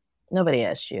criticism. Nobody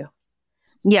asked you.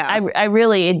 Yeah.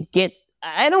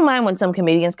 I don't mind when some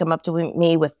comedians come up to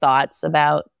me with thoughts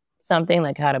about something,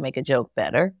 like how to make a joke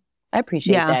better. I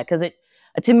appreciate that because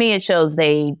to me, it shows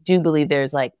they do believe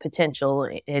there's like potential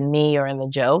in me or in the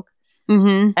joke.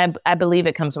 Mm-hmm. I believe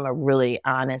it comes from a really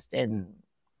honest and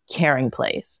caring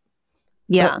place.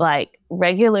 Yeah. But like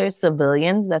regular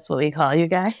civilians, that's what we call you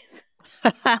guys.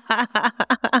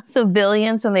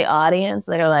 Civilians from the audience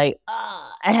that are like,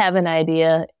 I have an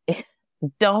idea.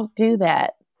 Don't do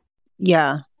that.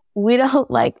 Yeah. We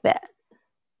don't like that.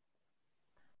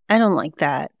 I don't like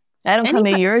that. I don't come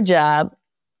to your job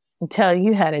and tell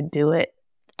you how to do it.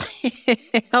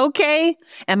 Okay.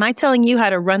 Am I telling you how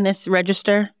to run this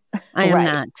register? I am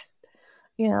not.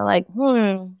 Like,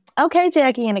 okay,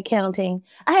 Jackie in accounting,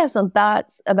 I have some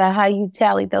thoughts about how you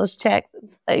tally those checks.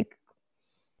 It's like,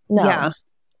 no. Yeah.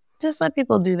 Just let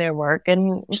people do their work.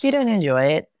 And if you don't enjoy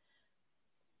it,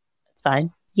 it's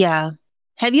fine. Yeah.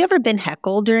 Have you ever been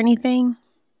heckled or anything?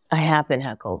 I have been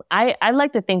heckled. I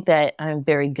like to think that I'm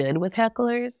very good with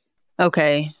hecklers.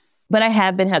 Okay. But I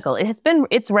have been heckled.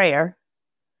 It's rare.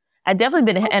 I've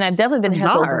definitely been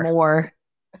heckled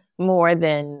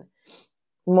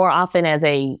more often as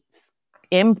a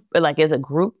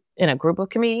group, in a group of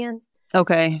comedians.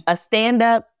 Okay. As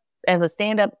a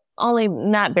stand-up, only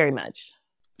not very much.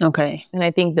 Okay. And I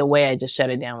think the way I just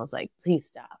shut it down was like, please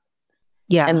stop.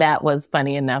 Yeah. And that was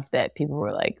funny enough that people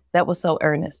were like, that was so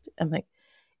earnest. I'm like,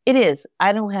 it is.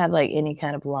 I don't have like any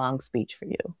kind of long speech for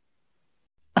you.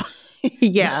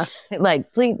 Yeah.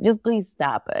 Like, please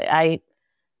stop. I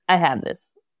have this.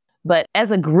 But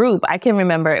as a group, I can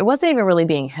remember, it wasn't even really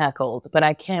being heckled, but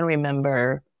I can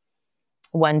remember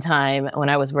one time when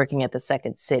I was working at the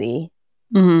Second City.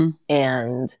 Mm-hmm.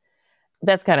 And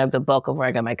that's kind of the bulk of where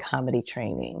I got my comedy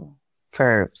training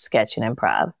for sketch and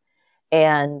improv.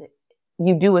 And,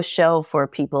 you do a show for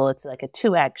people. It's like a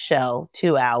 2-act show,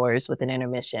 2 hours with an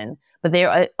intermission, but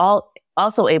they're all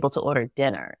also able to order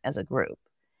dinner as a group.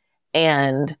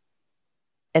 And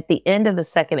at the end of the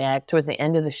second act, towards the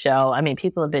end of the show, I mean,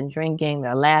 people have been drinking,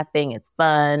 they're laughing, it's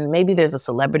fun. Maybe there's a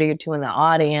celebrity or two in the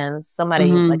audience, somebody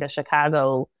like a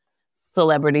Chicago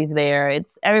celebrity's there.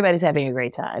 Everybody's having a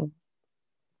great time.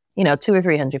 200 or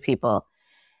 300 people.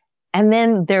 And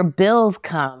then their bills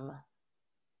come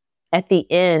at the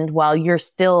end while you're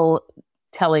still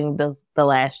telling the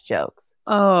last jokes.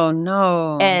 Oh,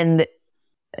 no. And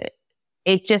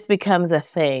it just becomes a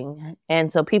thing.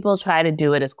 And so people try to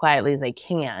do it as quietly as they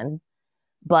can.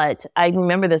 But I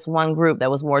remember this one group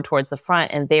that was more towards the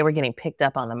front, and they were getting picked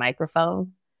up on the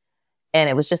microphone. And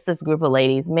it was just this group of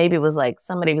ladies. Maybe it was like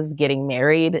somebody was getting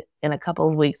married in a couple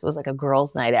of weeks. It was like a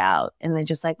girls' night out. And they're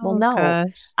just like, well, no,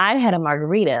 gosh. I had a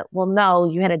margarita. Well, no,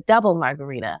 you had a double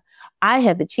margarita. I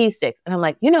had the cheese sticks. And I'm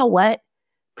like, you know what?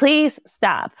 Please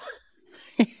stop.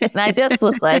 And I just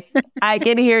was like, I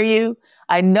can hear you.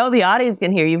 I know the audience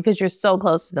can hear you because you're so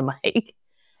close to the mic.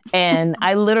 And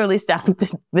I literally stopped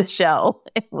the show.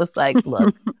 It was like,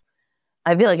 look,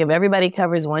 I feel like if everybody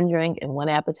covers one drink and one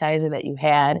appetizer that you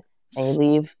had and you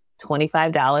leave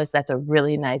 $25, that's a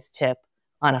really nice tip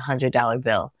on $100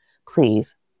 bill.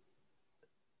 Please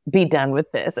be done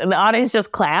with this. And the audience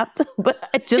just clapped. But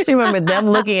I just remember them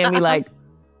looking at me like,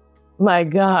 my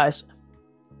gosh,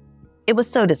 it was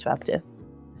so disruptive.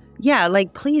 Yeah,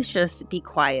 like, please just be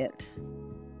quiet.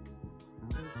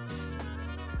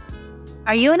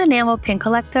 Are you an enamel pin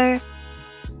collector?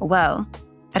 Well,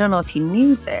 I don't know if you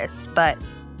knew this, but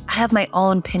I have my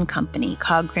own pin company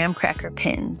called Graham Cracker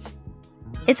Pins.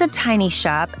 It's a tiny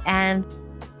shop, and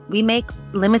we make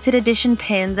limited edition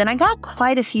pins, and I got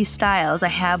quite a few styles. I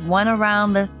have one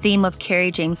around the theme of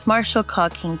Carrie James Marshall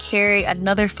called King Carrie.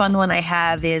 Another fun one I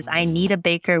have is I Need a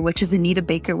Baker, which is Anita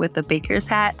Baker with a baker's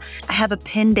hat. I have a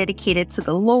pin dedicated to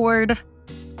the Lord,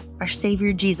 our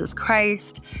Savior Jesus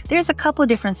Christ. There's a couple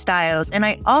different styles, and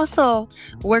I also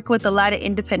work with a lot of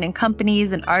independent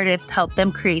companies and artists to help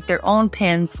them create their own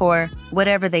pins for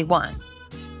whatever they want.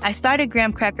 I started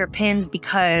Graham Cracker Pins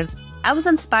because I was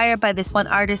inspired by this one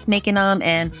artist making them,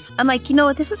 and I'm like, you know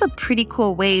what, this is a pretty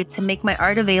cool way to make my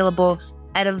art available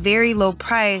at a very low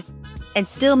price and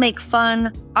still make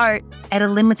fun art at a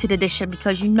limited edition,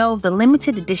 because the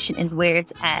limited edition is where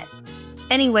it's at.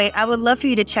 Anyway, I would love for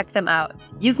you to check them out.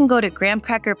 You can go to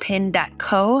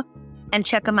grahamcrackerpin.co and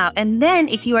check them out. And then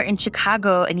if you are in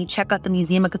Chicago and you check out the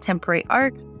Museum of Contemporary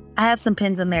Art, I have some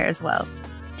pins in there as well.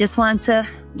 Just want to,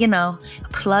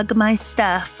 plug my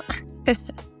stuff.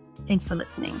 Thanks for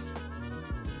listening.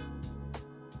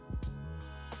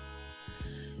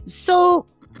 So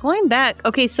going back,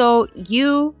 okay, so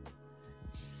you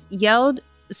yelled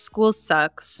 "School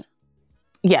sucks."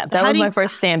 Yeah, that was my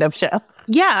first stand-up show.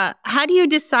 Yeah. How do you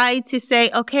decide to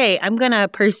say, okay, I'm going to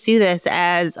pursue this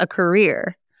as a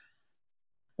career?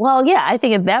 Well, yeah, I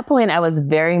think at that point I was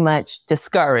very much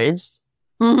discouraged,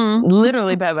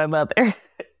 literally by my mother. It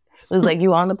was like,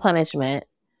 you on the punishment.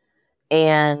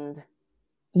 And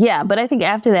yeah, but I think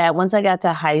after that, once I got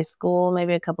to high school,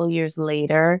 maybe a couple of years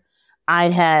later, I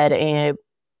had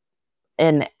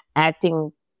an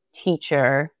acting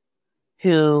teacher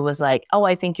who was like, oh,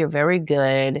 I think you're very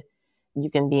good.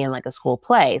 You can be in like a school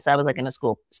play. So I was like in a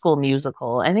school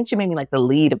musical. I think she made me like the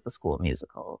lead of the school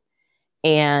musical.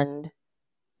 And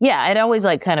yeah, I'd always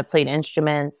like kind of played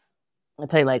instruments. I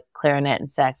played like clarinet and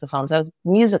saxophone. So I was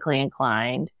musically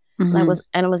inclined. And I was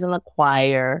in the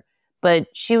choir. But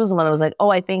she was the one that was like, oh,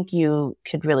 I think you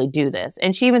could really do this.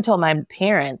 And she even told my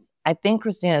parents, I think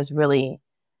Christina is really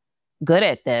good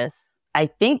at this. I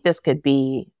think this could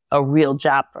be a real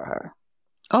job for her.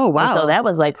 Oh, wow. And so that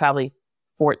was like probably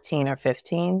 14 or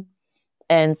 15.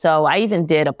 And so I even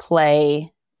did a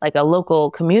play, like a local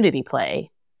community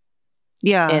play.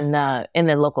 Yeah. In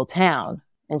the local town.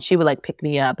 And she would like pick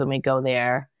me up and we'd go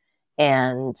there.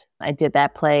 And I did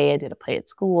that play. I did a play at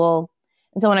school.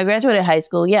 And so when I graduated high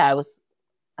school,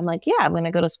 I'm like, yeah, I'm going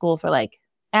to go to school for like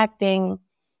acting.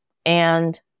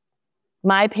 And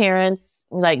my parents,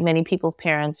 like many people's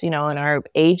parents, in our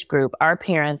age group, our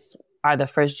parents are the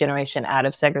first generation out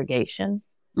of segregation.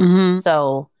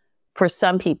 So for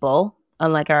some people,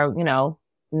 unlike our,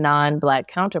 non-Black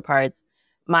counterparts,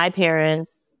 my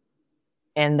parents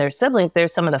and their siblings, they're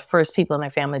some of the first people in their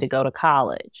family to go to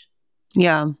college.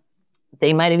 Yeah.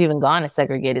 They might have even gone to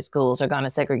segregated schools or gone to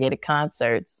segregated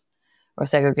concerts or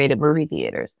segregated movie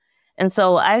theaters. And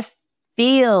so I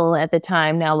feel at the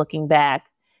time, now looking back,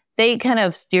 they kind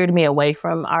of steered me away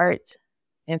from art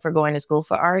and for going to school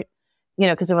for art,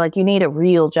 because they were like, you need a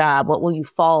real job. What will you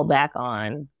fall back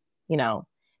on,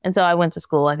 And so I went to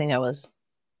school. I think I was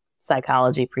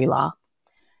psychology pre-law.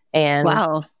 And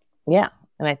Wow. yeah.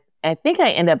 And I think I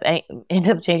ended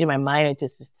up changing my minor to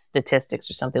statistics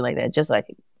or something like that, just so I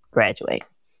could graduate.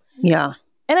 Yeah.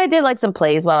 And I did like some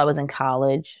plays while I was in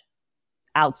college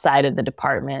outside of the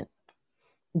department.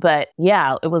 But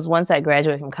yeah, it was once I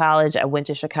graduated from college, I went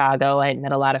to Chicago. I had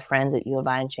met a lot of friends at U of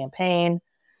I in Champaign.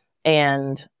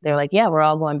 And they're like, yeah, we're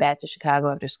all going back to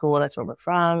Chicago after school. That's where we're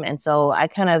from. And so I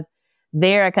kind of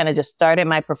just started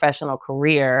my professional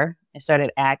career. I started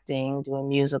acting, doing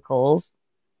musicals.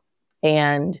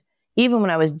 And even when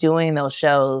I was doing those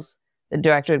shows, the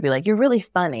director would be like, you're really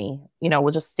funny. We'll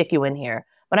just stick you in here.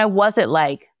 But I wasn't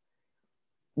like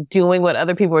doing what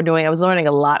other people were doing. I was learning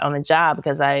a lot on the job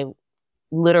because I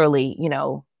literally,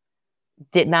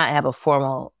 did not have a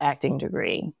formal acting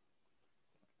degree.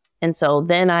 And so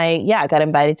then I got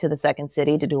invited to the Second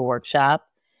City to do a workshop.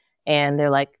 And they're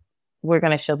like, we're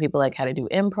going to show people like how to do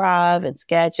improv and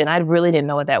sketch. And I really didn't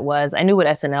know what that was. I knew what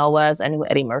SNL was. I knew what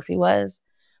Eddie Murphy was.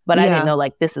 But I didn't know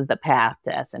like this is the path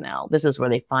to SNL. This is where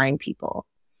they find people.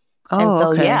 Oh, and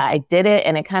so, okay. I did it.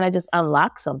 And it kind of just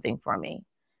unlocked something for me.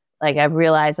 Like I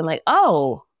realized I'm like,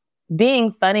 oh,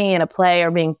 being funny in a play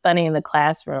or being funny in the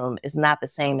classroom is not the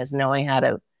same as knowing how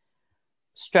to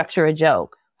structure a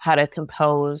joke, how to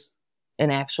compose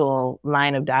an actual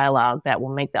line of dialogue that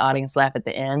will make the audience laugh at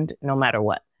the end, no matter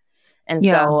what. And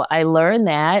so I learned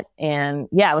that. And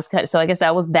it was so I guess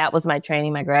that was my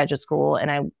training, my graduate school.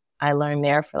 And I learned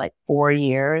there for like 4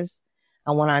 years.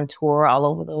 I went on tour all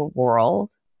over the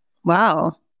world.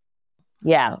 Wow.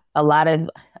 Yeah. I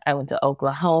went to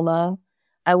Oklahoma.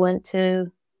 I went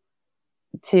to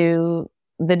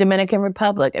the Dominican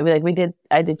Republic.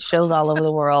 I did shows all over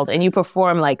the world, and you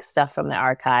perform like stuff from the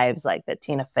archives, like that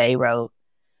Tina Fey wrote.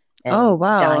 And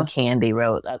John Candy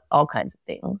wrote, all kinds of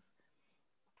things.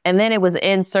 And then it was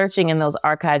in searching in those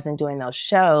archives and doing those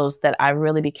shows that I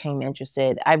really became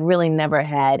interested. I really never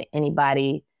had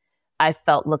anybody, I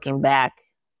felt looking back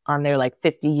on their like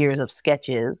 50 years of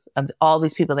sketches of all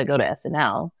these people that go to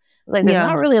SNL. Like, there's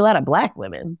not really a lot of Black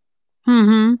women.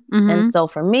 Mm-hmm, mm-hmm. And so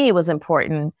for me, it was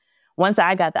important, once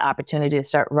I got the opportunity to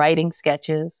start writing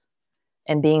sketches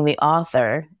and being the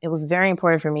author, it was very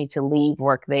important for me to leave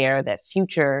work there that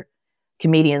future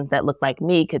comedians that looked like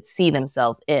me could see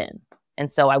themselves in.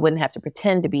 And so I wouldn't have to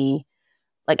pretend to be,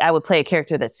 like, I would play a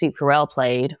character that Steve Carell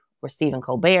played or Stephen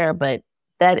Colbert, but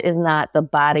that is not the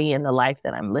body and the life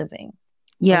that I'm living.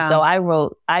 Yeah. And so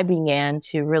I began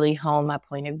to really hone my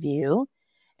point of view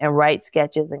and write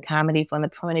sketches and comedy from the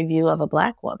point of view of a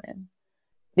Black woman,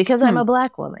 because I'm a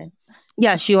Black woman.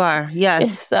 Yes, you are.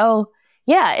 Yes. So,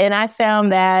 yeah. And I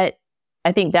found that,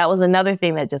 I think that was another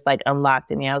thing that just like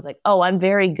unlocked in me. I was like, oh, I'm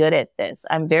very good at this.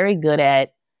 I'm very good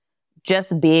at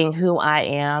just being who I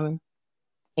am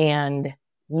and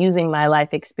using my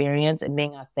life experience and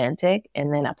being authentic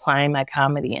and then applying my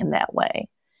comedy in that way.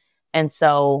 And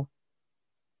so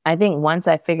I think once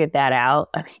I figured that out,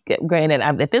 I mean, granted,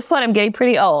 at this point, I'm getting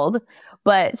pretty old,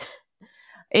 but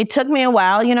it took me a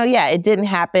while. It didn't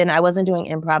happen. I wasn't doing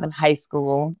improv in high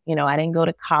school. I didn't go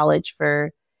to college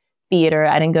for theater.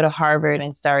 I didn't go to Harvard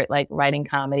and start like writing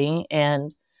comedy.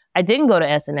 And I didn't go to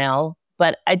SNL,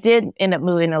 but I did end up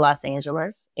moving to Los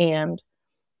Angeles. And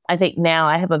I think now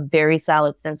I have a very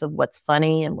solid sense of what's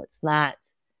funny and what's not.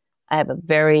 I have a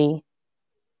very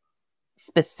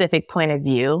specific point of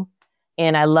view.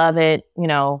 And I love it,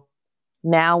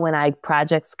 now when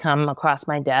projects come across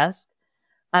my desk,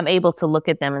 I'm able to look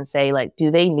at them and say, like,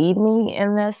 do they need me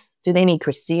in this? Do they need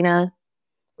Christina?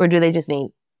 Or do they just need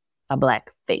a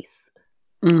Black face?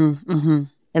 Mm-hmm.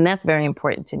 And that's very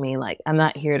important to me. Like, I'm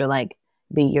not here to like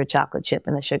be your chocolate chip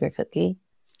and a sugar cookie.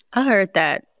 I heard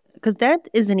that, because that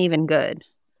isn't even good.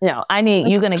 I need,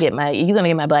 you're gonna get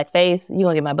my Black face, you're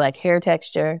gonna get my Black hair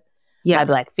texture, my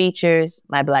Black features,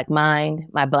 my Black mind,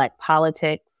 my Black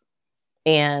politics.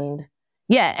 And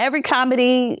every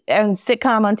comedy and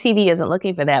sitcom on TV isn't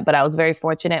looking for that. But I was very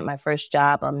fortunate. My first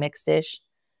job on Mixed-ish,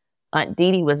 Aunt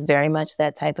Dee was very much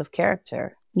that type of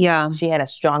character. Yeah. She had a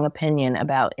strong opinion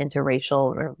about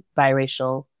interracial or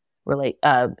biracial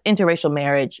interracial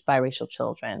marriage, biracial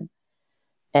children.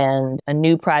 And a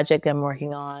new project I'm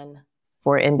working on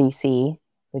for NBC,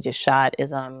 we just shot,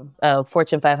 is a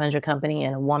Fortune 500 company,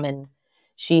 and a woman,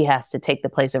 she has to take the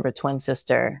place of her twin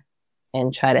sister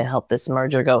and try to help this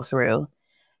merger go through.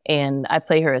 And I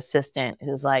play her assistant,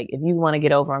 who's like, if you want to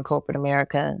get over in corporate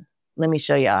America, let me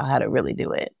show y'all how to really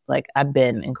do it. Like, I've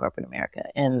been in corporate America,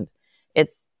 and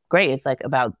it's great. It's like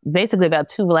basically about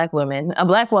two Black women, a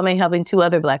Black woman helping two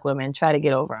other Black women try to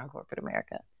get over on corporate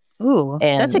America. Ooh,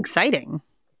 and that's exciting.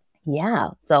 Yeah.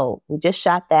 So we just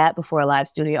shot that before a live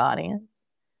studio audience.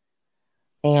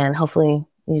 And hopefully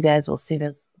you guys will see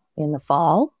this in the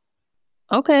fall.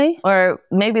 Okay. Or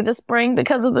maybe the spring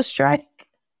because of the strike.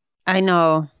 I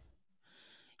know.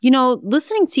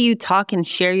 Listening to you talk and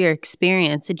share your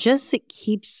experience, it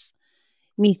keeps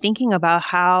me thinking about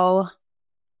how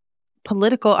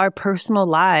political our personal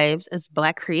lives as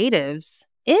Black creatives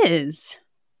is.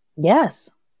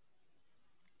 Yes.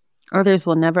 Others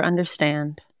will never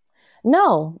understand.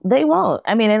 No, they won't.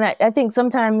 I mean, and I think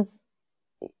sometimes,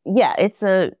 yeah, it's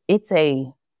a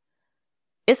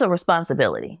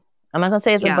responsibility. I'm not going to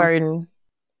say it's a burden,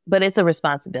 but it's a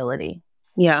responsibility.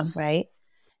 Yeah. Right.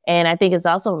 And I think it's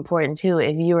also important too,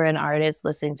 if you are an artist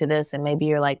listening to this and maybe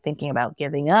you're like thinking about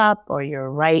giving up, or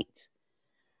you're right,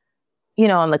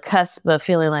 on the cusp of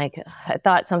feeling like I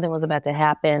thought something was about to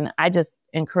happen. I just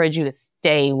encourage you to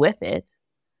stay with it.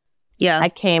 Yeah. I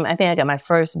think I got my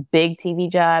first big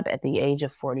TV job at the age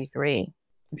of 43.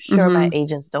 I'm sure my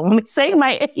agents don't want me to say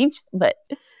my age, but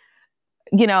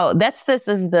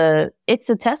it's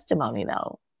a testimony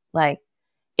though. Like,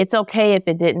 it's okay if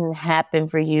it didn't happen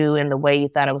for you in the way you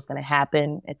thought it was going to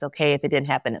happen. It's okay if it didn't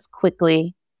happen as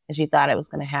quickly as you thought it was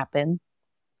going to happen.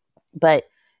 But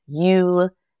you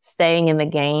staying in the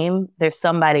game, there's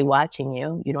somebody watching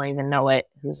you. You don't even know it,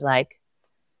 who's like,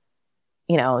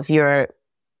 if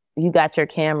you got your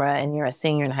camera and you're a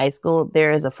senior in high school,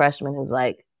 there is a freshman who's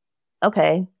like,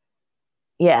 okay,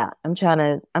 yeah, I'm trying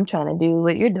to do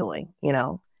what you're doing.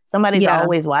 Somebody's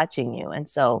always watching you. And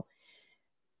so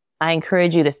I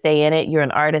encourage you to stay in it. You're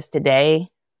an artist today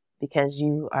because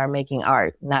you are making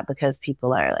art, not because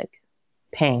people are like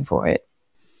paying for it.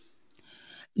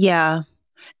 Yeah.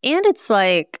 And it's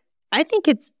like, I think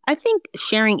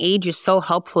sharing age is so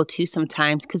helpful too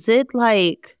sometimes, because it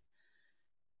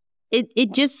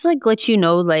just like lets you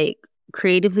know, like,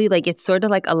 creatively, like, it's sort of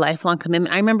like a lifelong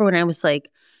commitment. I remember when I was like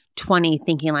 20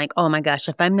 thinking like, oh my gosh,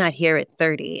 if I'm not here at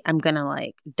 30, I'm gonna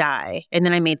like die. And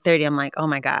then I made 30. I'm like, oh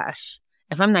my gosh,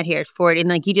 if I'm not here at 40, and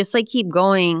like you just like keep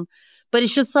going. But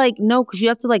it's just like, no, because you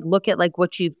have to like look at like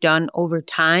what you've done over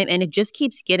time, and it just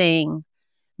keeps getting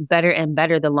better and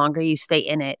better the longer you stay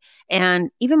in it.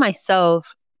 And even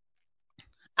myself,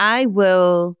 I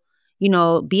will,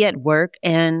 be at work,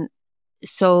 and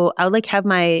so I'll like have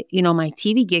my, my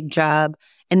TV gig job,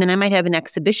 and then I might have an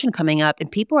exhibition coming up,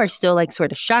 and people are still like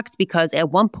sort of shocked because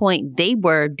at one point they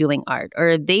were doing art,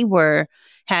 or they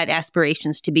had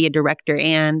aspirations to be a director,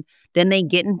 and then they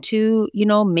get into,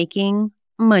 making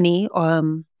money,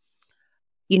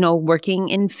 working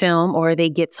in film, or they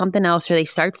get something else, or they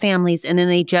start families, and then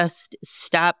they just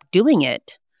stop doing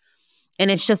it. And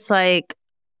it's just like,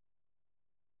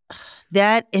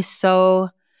 that is so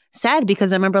sad,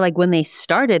 because I remember like when they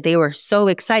started, they were so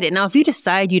excited. Now, if you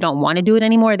decide you don't want to do it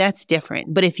anymore, that's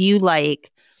different. But if you like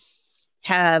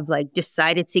have like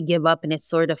decided to give up and it's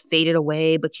sort of faded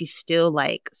away, but you still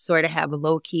like sort of have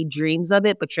low key dreams of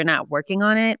it, but you're not working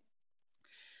on it,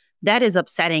 that is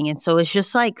upsetting. And so it's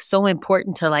just like so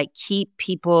important to like keep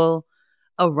people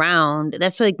around.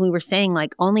 That's what, like we were saying,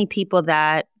 like only people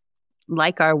that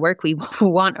like our work we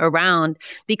want around,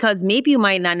 because maybe you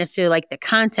might not necessarily like the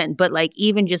content, but like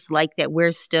even just like that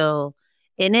we're still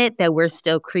in it, that we're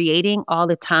still creating all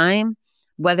the time,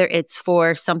 whether it's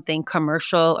for something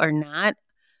commercial or not,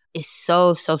 is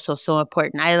so, so, so, so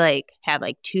important. I like have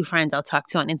like 2 friends I'll talk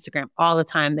to on Instagram all the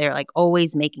time. They're like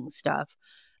always making stuff.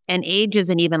 And age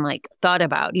isn't even like thought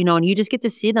about, and you just get to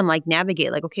see them like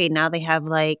navigate, like, okay, now they have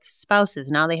like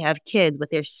spouses, now they have kids, but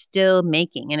they're still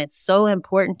making. And it's so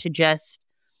important to just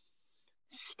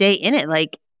stay in it.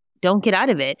 Like, don't get out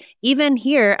of it. Even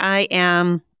here, I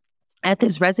am at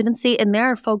this residency, and there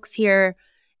are folks here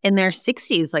in their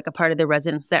 60s, like a part of the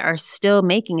residents, that are still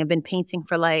making, have been painting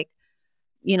for like,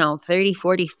 30,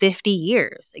 40, 50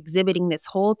 years, exhibiting this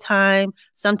whole time,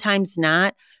 sometimes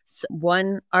not.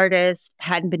 One artist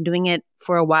hadn't been doing it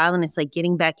for a while, and it's like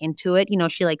getting back into it.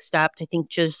 She like stopped, I think,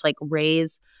 just like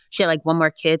she had like one more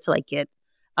kid to like get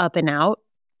up and out.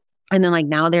 And then like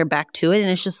now they're back to it. And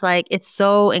it's just like, it's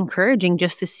so encouraging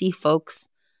just to see folks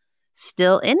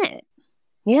still in it.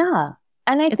 Yeah.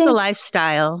 And it's a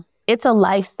lifestyle. It's a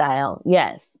lifestyle.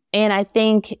 Yes. And I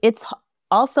think it's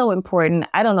also important.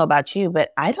 I don't know about you, but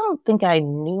I don't think I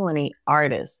knew any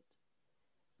artists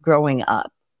growing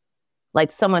up,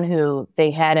 like someone who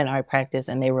they had an art practice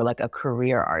and they were like a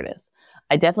career artist.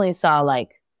 I definitely saw like,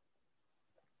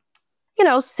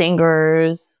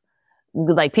 singers,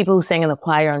 like people who sang in the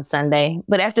choir on Sunday,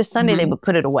 but after Sunday, they would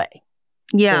put it away.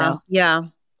 Yeah. Yeah.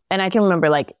 And I can remember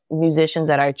like musicians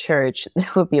at our church, there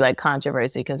would be like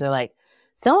controversy because they're like,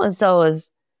 so-and-so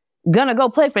is gonna go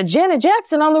play for Janet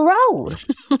Jackson on the road.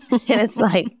 And it's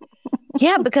like,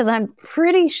 yeah, because I'm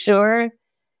pretty sure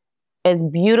as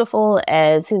beautiful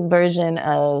as his version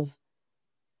of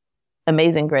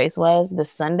Amazing Grace was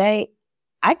this Sunday,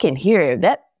 I can hear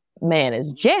that man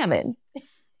is jamming.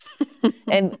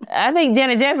 And I think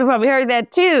Janet Jackson probably heard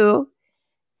that too.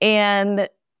 And,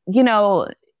 you know,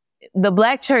 the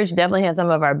Black church definitely has some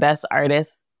of our best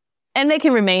artists, and they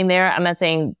can remain there. I'm not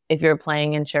saying if you're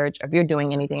playing in church or if you're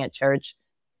doing anything at church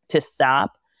to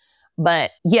stop.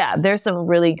 But yeah, there's some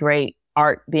really great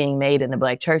art being made in the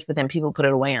Black church, but then people put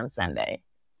it away on Sunday,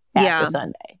 after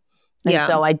Sunday. And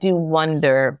so I do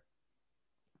wonder,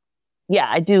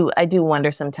 I do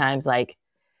wonder sometimes, like,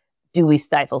 do we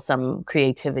stifle some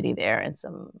creativity there and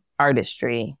some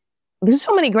artistry? There's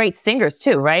so many great singers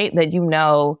too, right? That you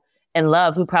know and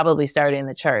love who probably started in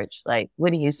the church. Like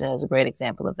Whitney Houston is a great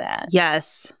example of that.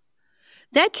 Yes.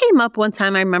 That came up one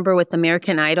time, I remember, with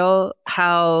American Idol,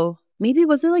 how maybe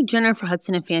was it like Jennifer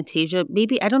Hudson and Fantasia?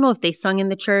 Maybe, I don't know if they sung in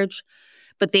the church,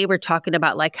 but they were talking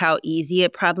about like how easy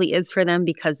it probably is for them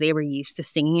because they were used to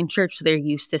singing in church. So they're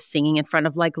used to singing in front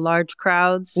of like large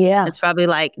crowds. Yeah. It's probably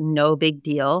like no big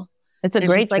deal. It's a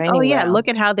great like, oh yeah, look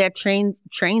at how that trains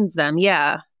them.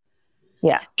 Yeah.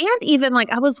 Yeah. And even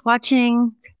like I was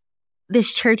watching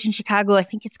this church in Chicago, I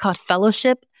think it's called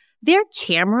Fellowship. Their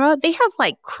camera, they have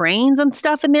like cranes and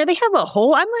stuff in there. They have a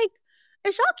whole, I'm like,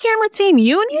 is y'all camera team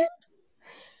union?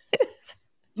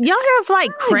 Y'all have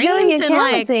like cranes and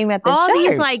like all church.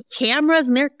 These like cameras,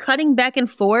 and they're cutting back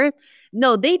and forth.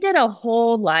 No, they did a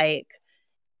whole like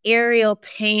aerial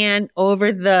pan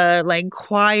over the like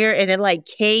choir, and it like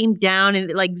came down and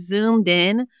it like zoomed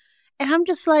in. And I'm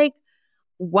just like,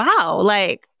 wow,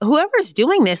 like whoever's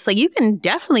doing this, like you can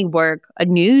definitely work a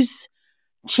news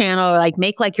channel or like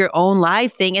make like your own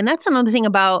live thing. And that's another thing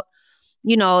about,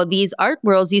 you know, these art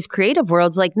worlds, these creative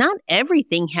worlds, like not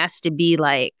everything has to be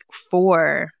like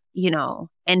for, you know,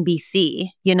 NBC,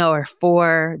 you know, or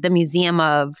for the Museum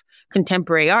of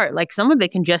Contemporary Art. Like some of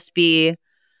it can just be,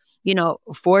 you know,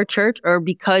 for church, or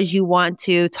because you want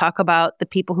to talk about the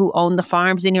people who own the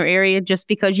farms in your area, just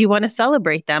because you want to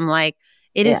celebrate them. Like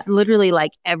it is literally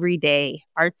like every day.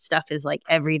 Art stuff is like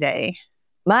every day.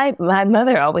 My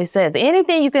mother always says,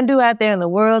 anything you can do out there in the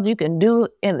world, you can do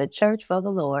in the church for the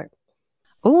Lord.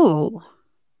 Ooh,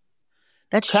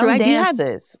 that's true.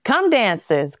 Come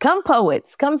dancers, come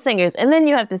poets, come singers. And then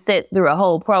you have to sit through a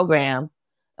whole program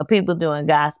of people doing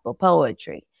gospel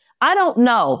poetry. I don't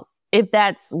know if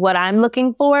that's what I'm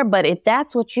looking for, but if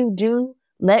that's what you do,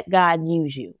 let God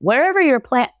use you. Wherever your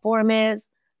platform is,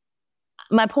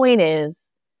 my point is,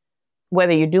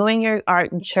 whether you're doing your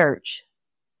art in church,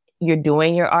 you're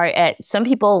doing your art at some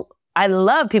people, I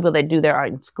love people that do their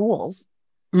art in schools.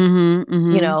 You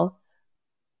know,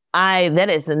 that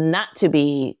is not to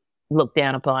be looked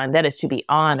down upon. That is to be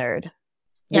honored.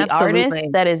 The artist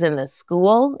that is in the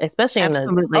school, especially in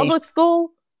the public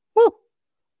school, whoop,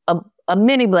 a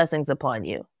many blessings upon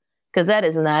you, because that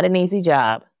is not an easy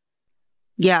job.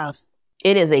 Yeah.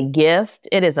 It is a gift.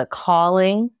 It is a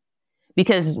calling,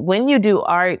 because when you do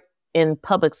art in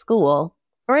public school,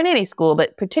 or in any school,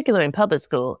 but particularly in public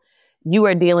school, you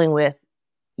are dealing with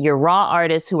your raw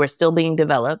artists who are still being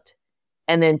developed,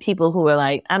 and then people who are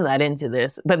like, I'm not into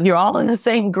this, but you're all in the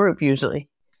same group usually.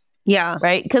 Yeah.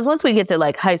 Right? Because once we get to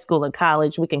like high school and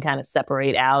college, we can kind of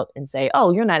separate out and say,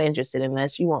 oh, you're not interested in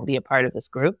this, you won't be a part of this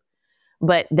group.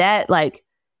 But that like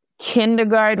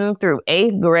kindergarten through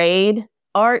 8th grade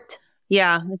art.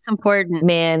 Yeah, it's important.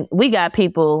 Man, we got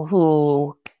people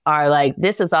who are like,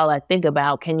 this is all I think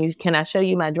about. Can I show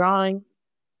you my drawings,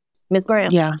 Miss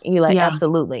Graham? Yeah. And you're like,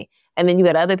 absolutely. And then you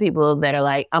got other people that are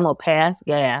like, I'm going to pass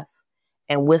gas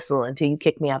and whistle until you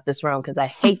kick me out this room because I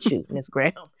hate you, Miss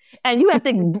Graham. And you have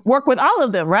to work with all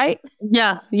of them, right?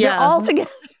 Yeah. They're all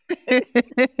together.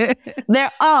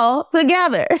 They're all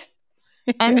together.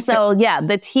 And so,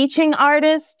 the teaching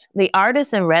artist, the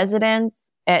artist in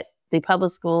residence at the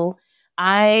public school,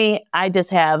 I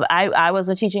was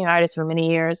a teaching artist for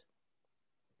many years.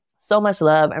 So much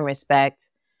love and respect.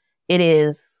 It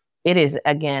is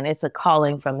again, it's a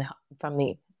calling from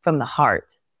the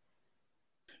heart.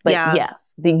 But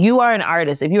you are an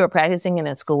artist. If you are practicing in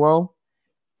a school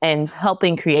and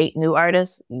helping create new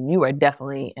artists, you are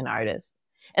definitely an artist.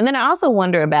 And then I also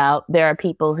wonder about, there are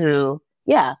people who,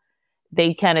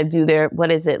 they kind of do their,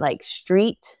 what is it, like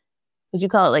street? Would you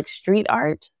call it like street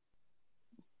art?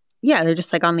 Yeah, they're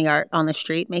just like on the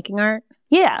street making art.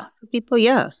 Yeah. For people,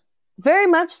 yeah. Very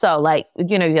much so. Like,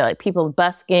 you know, like people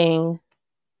busking,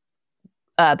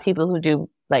 people who do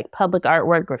like public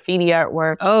artwork, graffiti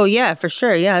artwork. Oh, yeah, for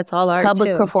sure. Yeah, it's all art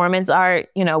public performance art,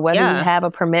 you know, whether you have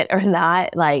a permit or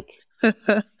not. Like,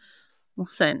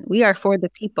 listen, we are for the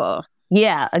people.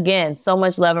 Yeah, again, so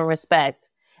much love and respect.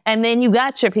 And then you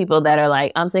got your people that are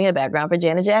like, I'm singing background for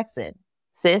Janet Jackson.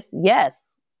 Sis, yes.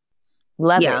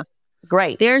 Love it.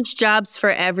 Great. There's jobs for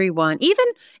everyone. Even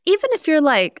if you're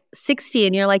like 60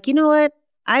 and you're like, you know what?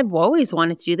 I've always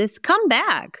wanted to do this. Come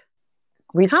back.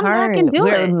 Return. Come back and do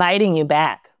We're it. inviting you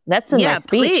back. That's in my speech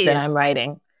please. that I'm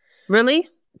writing. Really?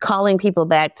 Calling people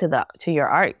back to your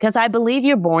art. Because I believe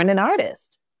you're born an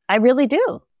artist. I really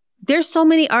do. There's so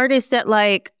many artists that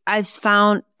like I've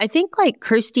found. I think like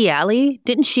Kirstie Alley,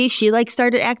 didn't she like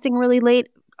started acting really late.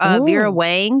 Vera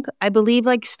Wang, I believe,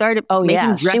 like started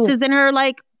making dresses in her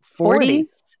like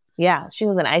 40s. Yeah, she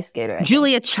was an ice skater.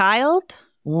 Julia Child.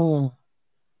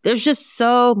 There's just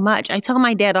so much. I tell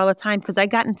my dad all the time because I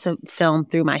got into film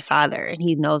through my father and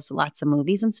he knows lots of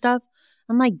movies and stuff.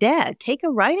 I'm like, Dad, take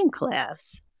a writing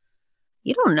class.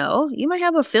 You don't know. You might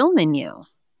have a film in you.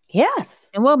 Yes.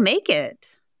 And we'll make it.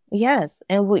 Yes.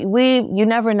 And you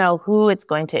never know who it's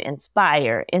going to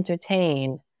inspire,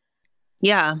 entertain.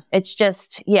 Yeah. It's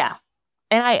just, yeah.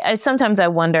 And I sometimes I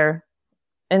wonder,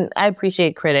 and I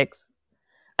appreciate critics.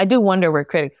 I do wonder where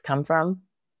critics come from.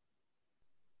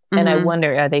 And I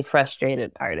wonder, are they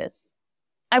frustrated artists?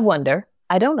 I wonder.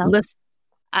 I don't know. Listen,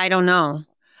 I don't know.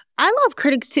 I love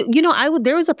critics too. You know,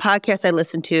 there was a podcast I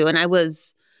listened to and I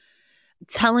was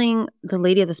telling the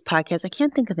lady of this podcast, I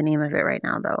can't think of the name of it right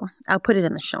now, though. I'll put it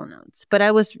in the show notes. But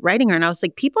I was writing her and I was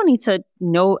like, people need to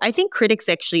know. I think critics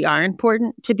actually are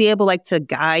important to be able like to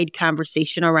guide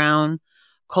conversation around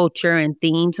culture and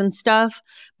themes and stuff.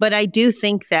 But I do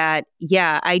think that,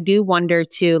 yeah, I do wonder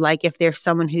too, like if there's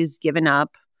someone who's given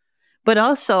up. But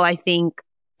also I think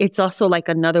it's also like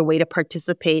another way to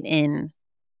participate in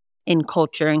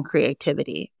culture and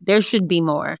creativity. There should be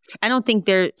more. I don't think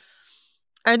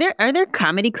Are there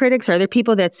comedy critics? Are there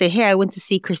people that say, hey, I went to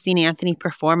see Christina Anthony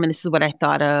perform and this is what I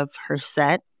thought of her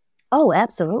set? Oh,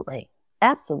 absolutely.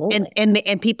 Absolutely.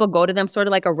 And people go to them sort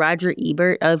of like a Roger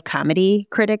Ebert of comedy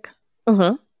critic?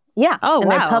 Mm-hmm. Yeah. Oh, and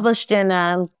wow. They're published in,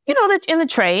 in the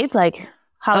trades, like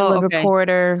Hollywood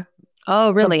Reporter.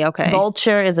 Oh, really? Okay.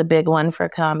 Vulture is a big one for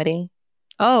comedy.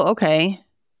 Oh, okay.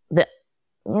 The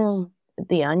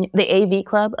Onion, the AV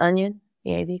Club, Onion.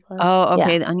 The AV Club. Oh,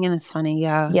 okay. Yeah. The Onion is funny.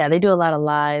 Yeah. Yeah, they do a lot of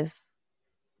live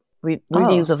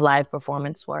reviews of live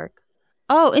performance work.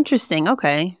 Oh, interesting.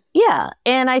 Okay. Yeah.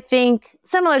 And I think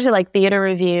similar to like theater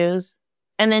reviews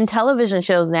and then television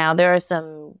shows now,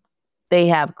 they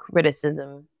have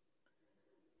criticism.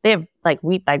 They have like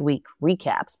week by week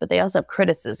recaps, but they also have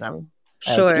criticism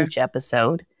of each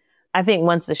episode. I think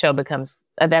once the show becomes,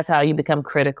 that's how you become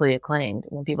critically acclaimed,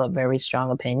 when people have very strong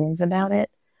opinions about it.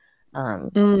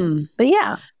 But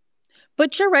yeah.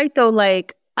 But you're right though.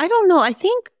 Like, I don't know. I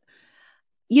think,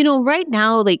 you know, right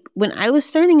now, like when I was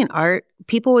starting in art,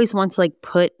 people always want to like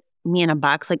put me in a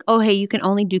box. Like, oh, hey, you can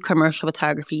only do commercial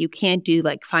photography. You can't do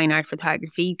like fine art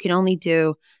photography. You can only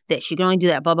do this. You can only do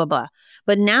that, blah, blah, blah.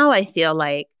 But now I feel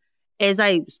like as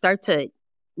I start to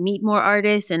meet more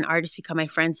artists and artists become my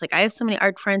friends, like I have so many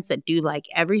art friends that do like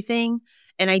everything.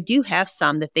 And I do have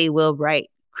some that they will write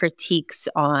critiques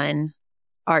on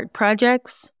art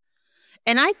projects.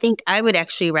 And I think I would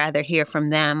actually rather hear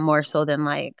from them more so than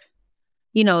like,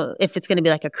 you know, if it's going to be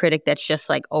like a critic that's just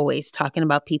like always talking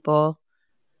about people,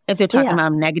 if they're talking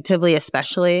about them negatively,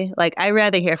 especially, like I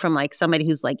rather hear from like somebody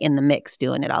who's like in the mix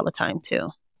doing it all the time too.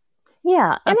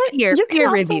 Yeah. And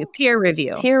peer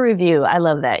review. I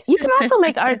love that. You can also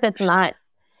make art that's not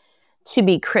to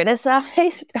be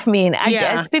criticized. I mean, I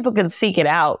guess people can seek it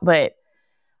out, but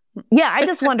yeah, I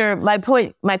just wonder,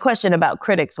 my question about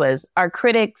critics was, are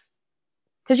critics,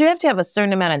 because you have to have a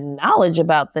certain amount of knowledge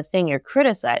about the thing you're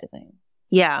criticizing.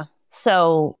 Yeah.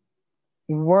 So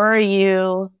were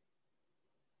you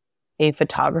a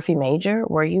photography major?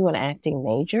 Were you an acting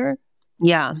major?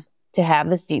 Yeah. To have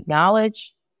this deep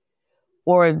knowledge?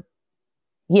 Or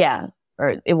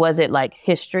was it like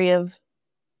history of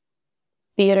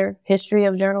theater, history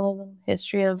of journalism,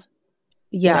 history of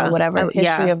whatever,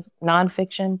 history of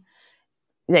nonfiction?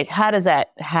 Like, how does that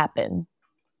happen?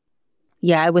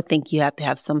 Yeah, I would think you have to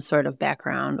have some sort of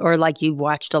background, or like you've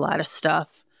watched a lot of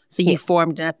stuff. So you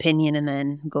formed an opinion and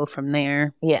then go from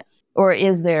there. Yeah. Or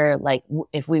is there like,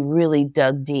 if we really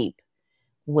dug deep,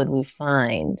 would we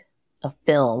find a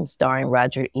film starring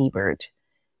Roger Ebert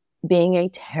being a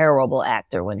terrible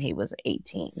actor when he was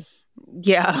 18?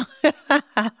 Yeah.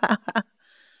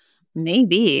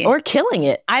 Maybe. Or killing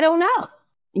it. I don't know.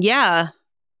 Yeah.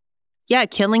 Yeah,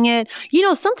 killing it. You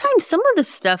know, sometimes some of the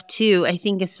stuff too, I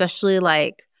think especially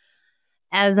like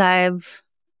as I've,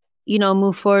 you know,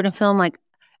 moved forward in film, like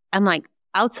I'm like,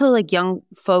 out to like young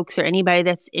folks or anybody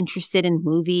that's interested in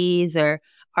movies or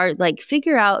art, like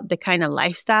figure out the kind of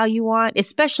lifestyle you want,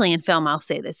 especially in film. I'll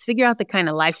say this, figure out the kind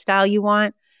of lifestyle you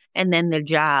want and then the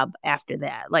job after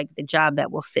that, like the job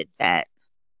that will fit that.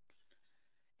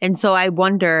 And so I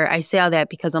wonder, I say all that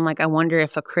because I'm like, I wonder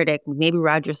if a critic, maybe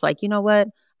Roger's like, you know what?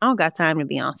 I don't got time to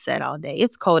be on set all day.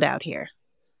 It's cold out here.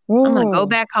 I'm going to go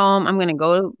back home. I'm going to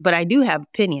go, but I do have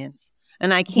opinions.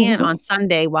 And I can't on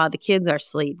Sunday while the kids are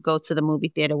asleep, go to the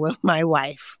movie theater with my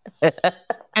wife.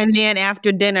 And then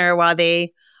after dinner, while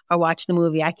they are watching the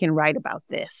movie, I can write about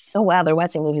this. Oh, wow. They're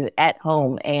watching movies at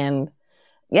home. And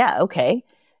yeah, okay.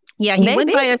 Yeah, he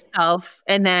went by himself.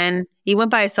 And then he went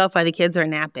by himself while the kids are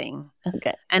napping.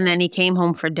 Okay. And then he came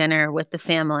home for dinner with the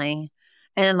family.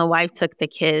 And then the wife took the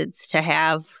kids to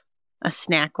have a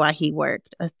snack while he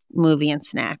worked, a movie and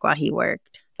snack while he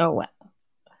worked. Oh, wow.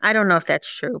 I don't know if that's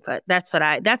true, but that's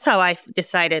how I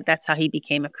decided that's how he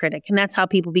became a critic. And that's how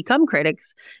people become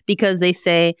critics, because they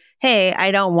say, hey, I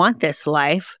don't want this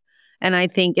life. And I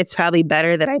think it's probably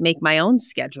better that I make my own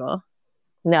schedule.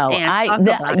 No,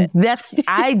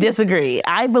 I disagree.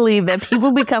 I believe that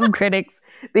people become critics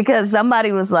because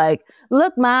somebody was like,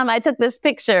 look, Mom, I took this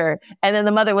picture. And then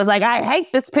the mother was like, I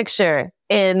hate this picture.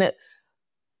 And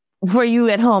for you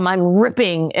at home, I'm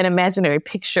ripping an imaginary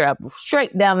picture up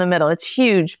straight down the middle. It's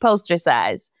huge, poster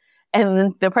size. And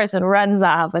then the person runs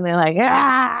off and they're like,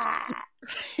 ah.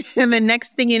 And the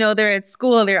next thing you know, they're at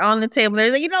school, they're on the table.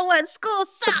 They're like, you know what? School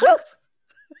sucks.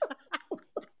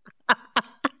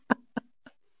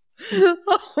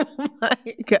 Oh my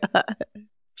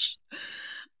gosh.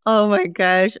 Oh my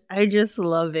gosh. I just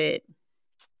love it.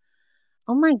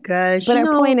 Oh my gosh. But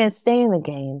our point is stay in the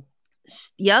game.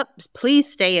 Yep.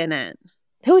 Please stay in it.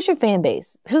 Who's your fan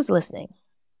base? Who's listening?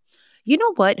 You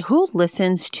know what? Who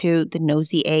listens to the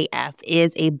Nosy AF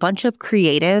is a bunch of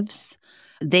creatives.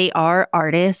 They are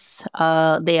artists.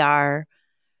 They are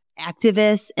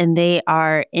activists, and they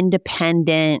are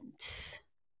independent,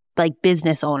 like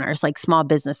business owners, like small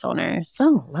business owners.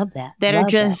 Oh, love that. That are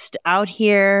just out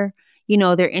here. You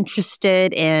know, they're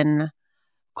interested in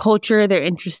culture. They're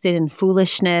interested in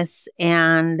foolishness,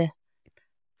 and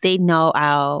they know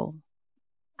how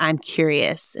I'm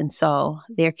curious. And so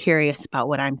they're curious about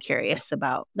what I'm curious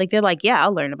about. Like, they're like, yeah,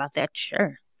 I'll learn about that.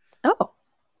 Sure. Oh,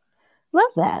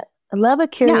 love that. I love a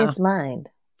curious mind.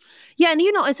 Yeah. And,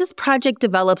 you know, as this project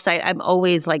develops, I'm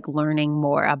always like learning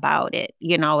more about it,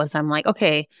 you know, as I'm like,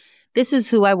 okay, this is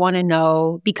who I want to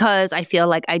know, because I feel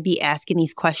like I'd be asking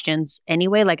these questions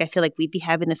anyway. Like, I feel like we'd be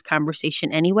having this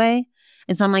conversation anyway.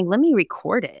 And so I'm like, let me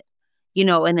record it, you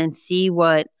know, and then see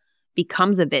what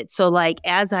becomes of it. So like,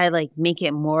 as I like make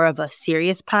it more of a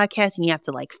serious podcast and you have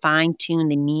to like fine tune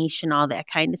the niche and all that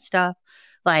kind of stuff,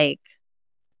 like,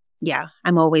 yeah,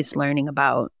 I'm always learning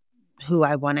about who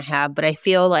I want to have. But I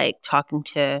feel like talking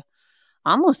to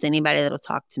almost anybody that'll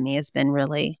talk to me has been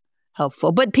really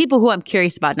helpful. But people who I'm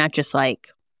curious about, not just like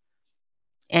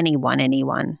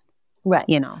anyone. Right.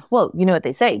 You know. Well, you know what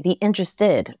they say, be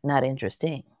interested, not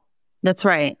interesting. That's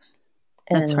right.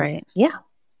 That's right. Yeah.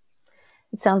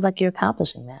 It sounds like you're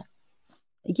accomplishing that.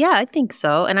 Yeah, I think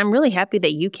so. And I'm really happy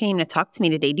that you came to talk to me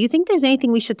today. Do you think there's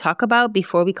anything we should talk about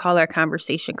before we call our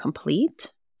conversation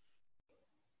complete?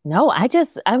 No,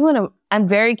 I'm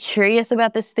very curious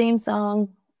about this theme song,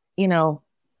 you know.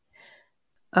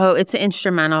 Oh, it's an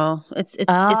instrumental. It's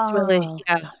really,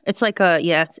 it's like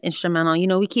it's instrumental. You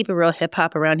know, we keep it real hip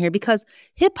hop around here because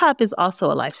hip hop is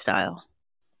also a lifestyle.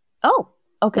 Oh,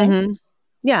 okay. Mm-hmm.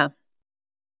 Yeah.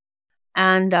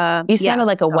 And you sounded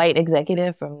like a white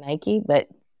executive from Nike, but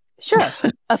sure.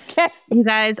 Okay. You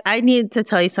guys, I need to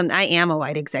tell you something. I am a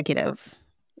white executive.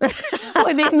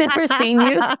 Well, they've never seen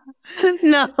you?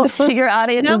 No. Your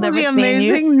audience has never seen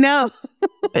you? No.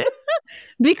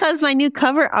 Because my new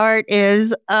cover art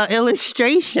is an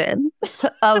illustration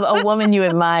of a woman you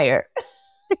admire.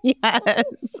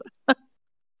 Yes.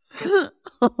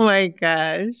 Oh my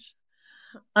gosh.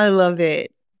 I love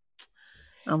it.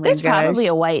 Oh my There's gosh. probably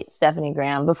a white Stephanie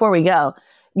Graham. Before we go,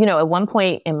 you know, at one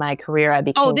point in my career, I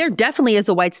became... Oh, there definitely is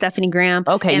a white Stephanie Graham.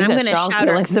 Okay, and I'm going to shout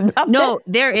her. About no,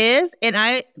 this. there is. And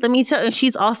let me tell you,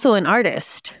 she's also an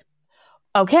artist.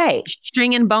 Okay.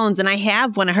 String and Bones. And I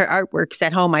have one of her artworks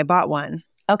at home. I bought one.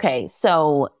 Okay.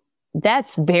 So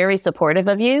that's very supportive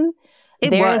of you.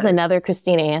 There is another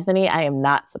Christina Anthony. I am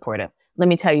not supportive. Let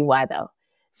me tell you why, though.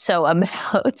 So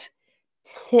about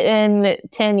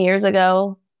 10 years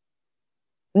ago,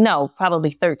 no,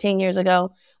 probably 13 years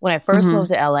ago, when I first moved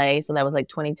to LA, so that was like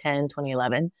 2010,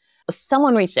 2011,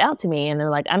 someone reached out to me and they're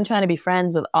like, I'm trying to be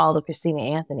friends with all the Christina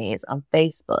Anthonys on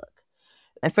Facebook.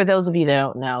 And for those of you that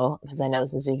don't know, because I know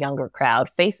this is a younger crowd,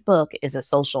 Facebook is a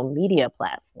social media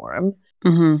platform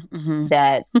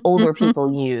that older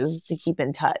people use to keep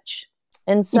in touch.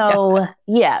 And so,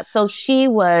 so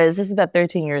this is about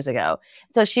 13 years ago.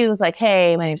 So she was like,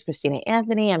 hey, my name's Christina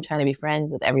Anthony. I'm trying to be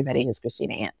friends with everybody who's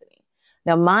Christina Anthony.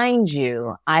 Now, mind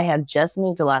you, I have just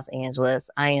moved to Los Angeles.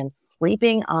 I am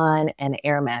sleeping on an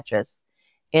air mattress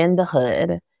in the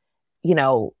hood,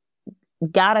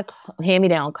 got a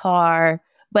hand-me-down car,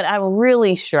 but I'm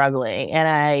really struggling.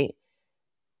 And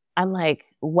I'm like,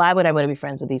 why would I want to be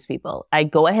friends with these people? I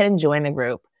go ahead and join the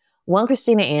group. One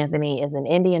Christina Anthony is an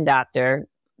Indian doctor,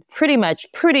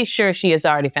 pretty sure she has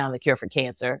already found the cure for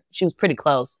cancer. She was pretty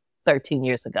close 13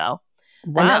 years ago.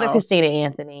 Wow. Another Christina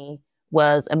Anthony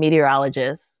was a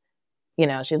meteorologist.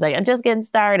 She's like, I'm just getting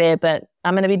started, but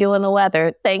I'm going to be doing the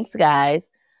weather. Thanks, guys.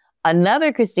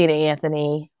 Another Christina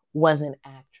Anthony was an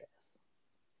actress,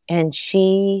 and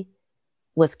she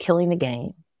was killing the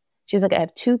game. She's like, I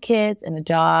have 2 kids and a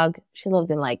dog. She lived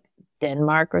in like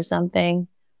Denmark or something.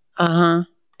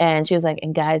 And she was like,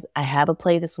 and guys, I have a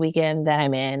play this weekend that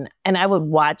I'm in. And I would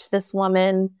watch this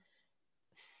woman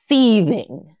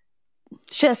seething,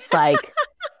 just like,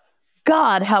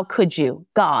 God, how could you?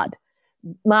 God,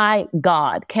 my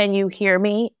God, can you hear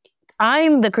me?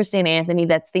 I'm the Christina Anthony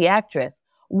that's the actress.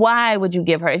 Why would you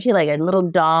give her? And she like a little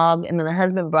dog. And then the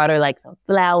husband brought her like some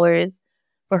flowers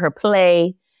for her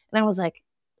play. And I was like,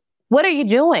 what are you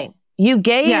doing? You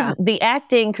gave the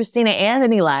acting Christina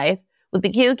Anthony life with the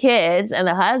cute kids and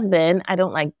the husband. I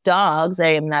don't like dogs. I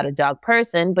am not a dog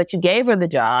person, but you gave her the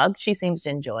dog. She seems to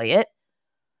enjoy it.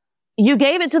 You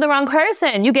gave it to the wrong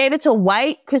person. You gave it to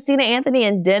white Christina Anthony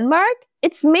in Denmark.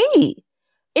 It's me.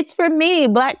 It's for me,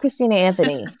 Black Christina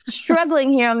Anthony, struggling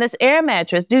here on this air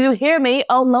mattress. Do you hear me?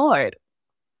 Oh, Lord.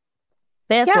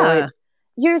 Fast forward,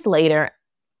 years later,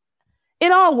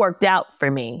 it all worked out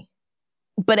for me.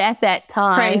 But at that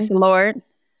time, praise the Lord,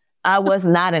 I was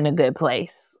not in a good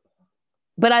place.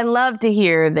 But I love to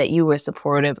hear that you were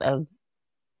supportive of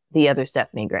the other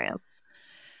Stephanie Graham.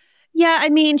 Yeah, I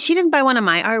mean, she didn't buy one of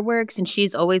my artworks, and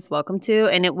she's always welcome to.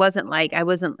 And it wasn't like it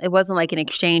wasn't like an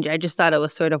exchange. I just thought it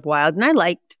was sort of wild, and I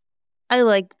liked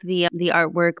the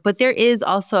artwork. But there is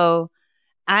also,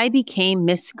 I became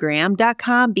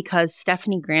MissGraham.com because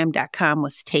StephanieGraham.com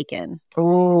was taken.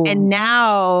 Ooh.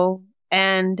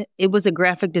 And it was a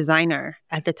graphic designer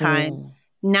at the time.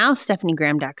 Now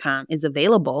StephanieGraham.com is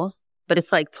available, but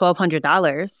it's like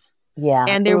 $1,200. Yeah.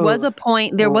 And there was a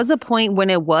point when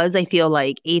it was, I feel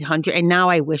like $800. And now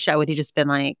I wish I would have just been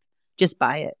like, just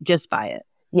buy it.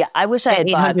 Yeah. I wish I had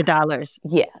 $800.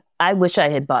 Yeah. I wish I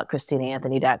had bought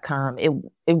ChristinaAnthony.com.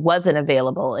 It wasn't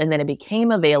available. And then it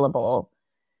became available.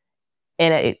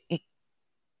 And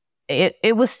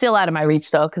it was still out of my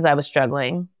reach though, because I was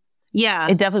struggling. Yeah.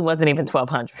 It definitely wasn't even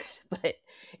 $1,200, but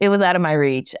it was out of my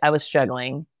reach. I was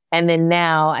struggling. And then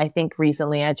now I think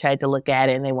recently I tried to look at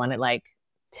it and they wanted like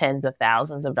tens of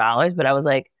thousands of dollars, but I was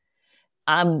like,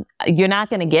 you're not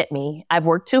going to get me. I've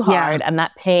worked too hard. Yeah. I'm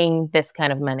not paying this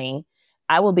kind of money.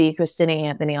 I will be Christina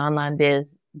Anthony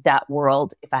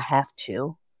onlinebiz.world if I have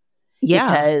to. Yeah.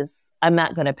 Because I'm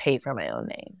not going to pay for my own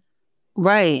name.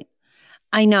 Right.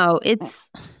 I know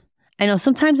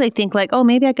sometimes I think like, oh,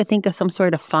 maybe I could think of some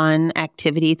sort of fun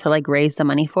activity to like raise the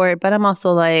money for it. But I'm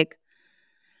also like,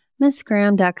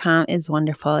 MissGraham.com is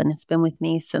wonderful. And it's been with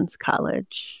me since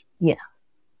college. Yeah.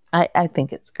 I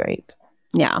think it's great.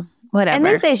 Yeah. Whatever. And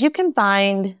these days you can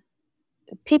find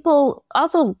people.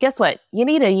 Also, guess what? You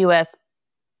need a U.S.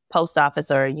 post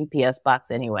office or a UPS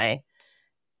box anyway.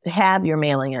 Have your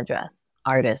mailing address,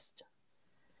 artist.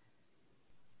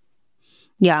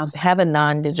 Yeah. Have a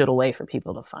non-digital way for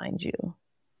people to find you,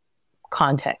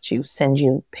 contact you, send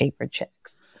you paper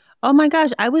checks. Oh my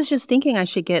gosh. I was just thinking I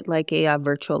should get like a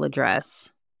virtual address.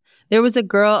 There was a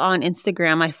girl on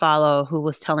Instagram I follow who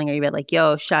was telling everybody like,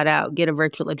 yo, shout out, get a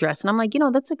virtual address. And I'm like,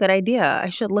 that's a good idea. I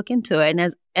should look into it.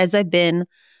 And as I've been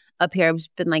up here, I've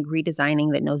been like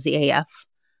redesigning the Nosy AF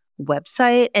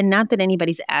website. And not that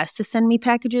anybody's asked to send me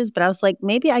packages, but I was like,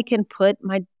 maybe I can put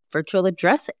my virtual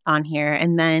address on here.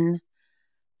 And then,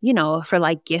 for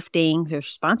like giftings or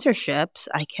sponsorships,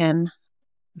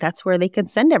 that's where they can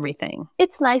send everything.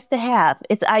 It's nice to have.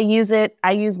 I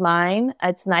use mine.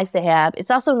 It's nice to have. It's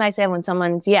also nice to have when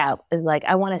someone's, is like,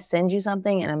 I want to send you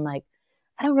something. And I'm like,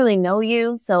 I don't really know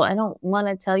you, so I don't want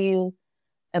to tell you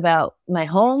about my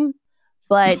home,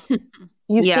 but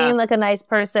you seem like a nice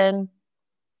person.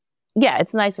 Yeah,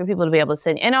 it's nice for people to be able to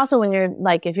send. And also when you're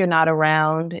like, if you're not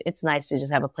around, it's nice to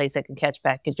just have a place that can catch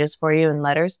packages for you and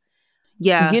letters.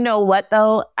 Yeah. You know what,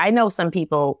 though? I know some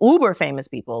people, uber famous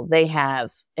people, they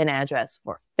have an address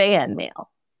for fan mail.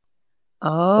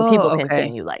 Where Oh, people can okay.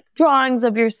 send you like drawings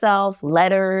of yourself,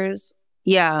 letters,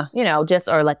 Yeah.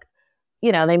 or like,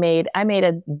 I made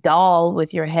a doll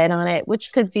with your head on it,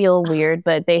 which could feel weird,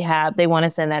 but they want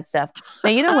to send that stuff.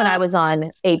 Now, when I was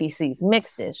on ABC's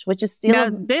Mixed-ish, which is No,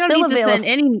 they don't need to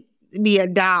send me a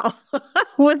doll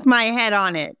with my head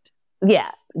on it. Yeah,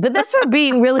 but that's for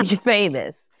being really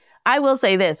famous. I will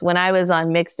say this, when I was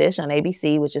on Mixed-ish on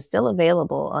ABC, which is still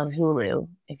available on Hulu,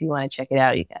 if you want to check it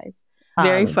out, you guys.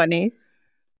 Very funny.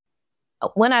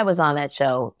 When I was on that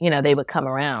show, they would come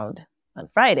around on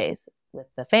Fridays with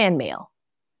the fan mail.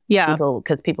 Yeah.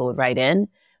 Because people would write in.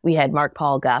 We had Mark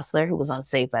Paul Gosselaar, who was on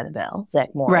Saved by the Bell,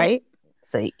 Zach Morris. Right.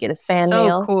 So you get his fan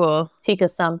mail. So cool. Tika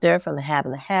Sumpter from the Have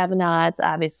and the Have-Nots,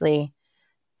 obviously,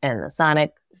 and the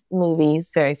Sonic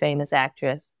movies, very famous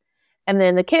actress. And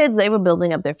then the kids, they were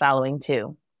building up their following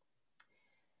too.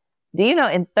 Do you know,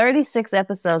 in 36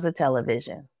 episodes of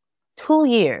television, 2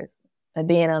 years of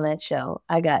being on that show,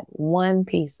 I got one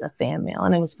piece of fan mail,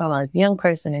 and it was from a young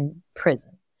person in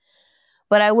prison.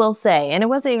 But I will say, and it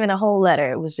wasn't even a whole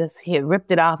letter, it was just he had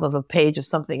ripped it off of a page of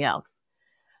something else.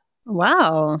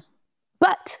 Wow.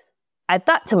 But I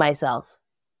thought to myself,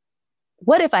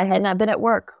 what if I had not been at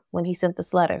work when he sent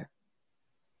this letter?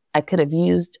 I could have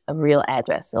used a real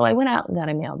address. So I went out and got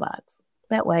a mailbox.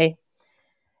 That way.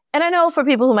 And I know for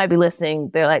people who might be listening,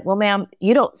 they're like, well, ma'am,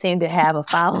 you don't seem to have a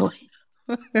following.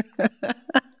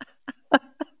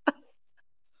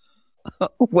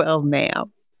 Well,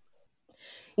 ma'am.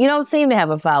 You don't seem to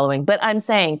have a following, but I'm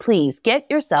saying, please get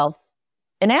yourself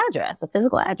an address, a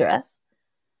physical address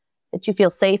that you feel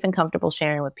safe and comfortable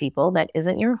sharing with people that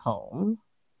isn't your home.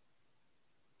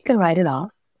 You can write it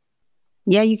off.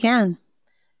 Yeah, you can.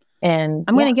 And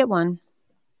I'm going to get one.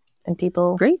 And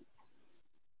people. Great.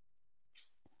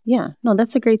 Yeah. No,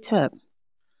 that's a great tip.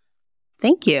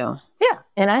 Thank you. Yeah.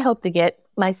 And I hope to get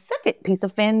my second piece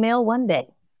of fan mail one day.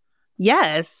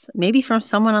 Yes. Maybe from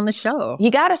someone on the show. You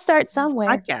got to start somewhere.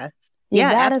 Podcast.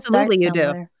 Yeah, absolutely you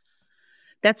do.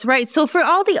 That's right. So for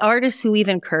all the artists who we've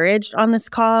encouraged on this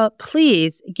call,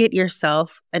 please get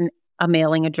yourself a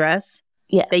mailing address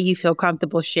that you feel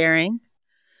comfortable sharing.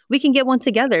 We can get one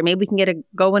together. Maybe we can get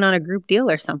going on a group deal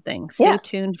or something. Stay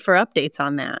tuned for updates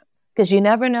on that. Because you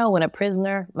never know when a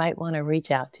prisoner might want to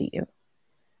reach out to you.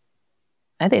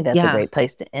 I think that's a great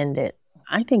place to end it.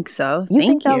 I think so. You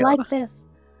think they'll like this?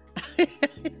 I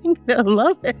think they'll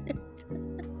love it.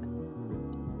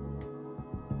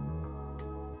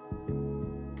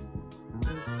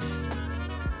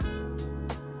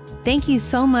 Thank you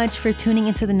so much for tuning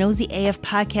into the Nosy AF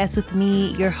podcast with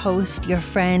me, your host, your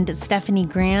friend, Stephanie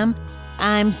Graham.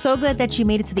 I'm so glad that you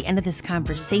made it to the end of this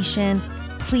conversation.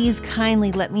 Please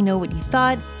kindly let me know what you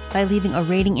thought by leaving a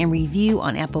rating and review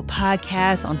on Apple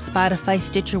Podcasts, on Spotify,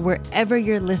 Stitcher, wherever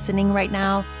you're listening right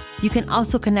now. You can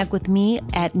also connect with me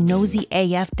at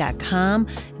nosyaf.com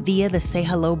via the Say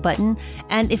Hello button.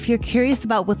 And if you're curious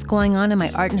about what's going on in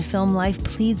my art and film life,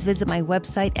 please visit my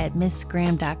website at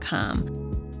missgraham.com.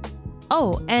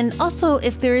 Oh, and also,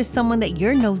 if there is someone that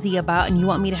you're nosy about and you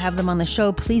want me to have them on the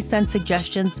show, please send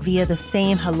suggestions via the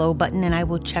same hello button and I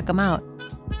will check them out.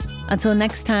 Until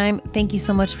next time, thank you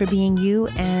so much for being you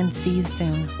and see you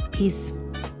soon. Peace.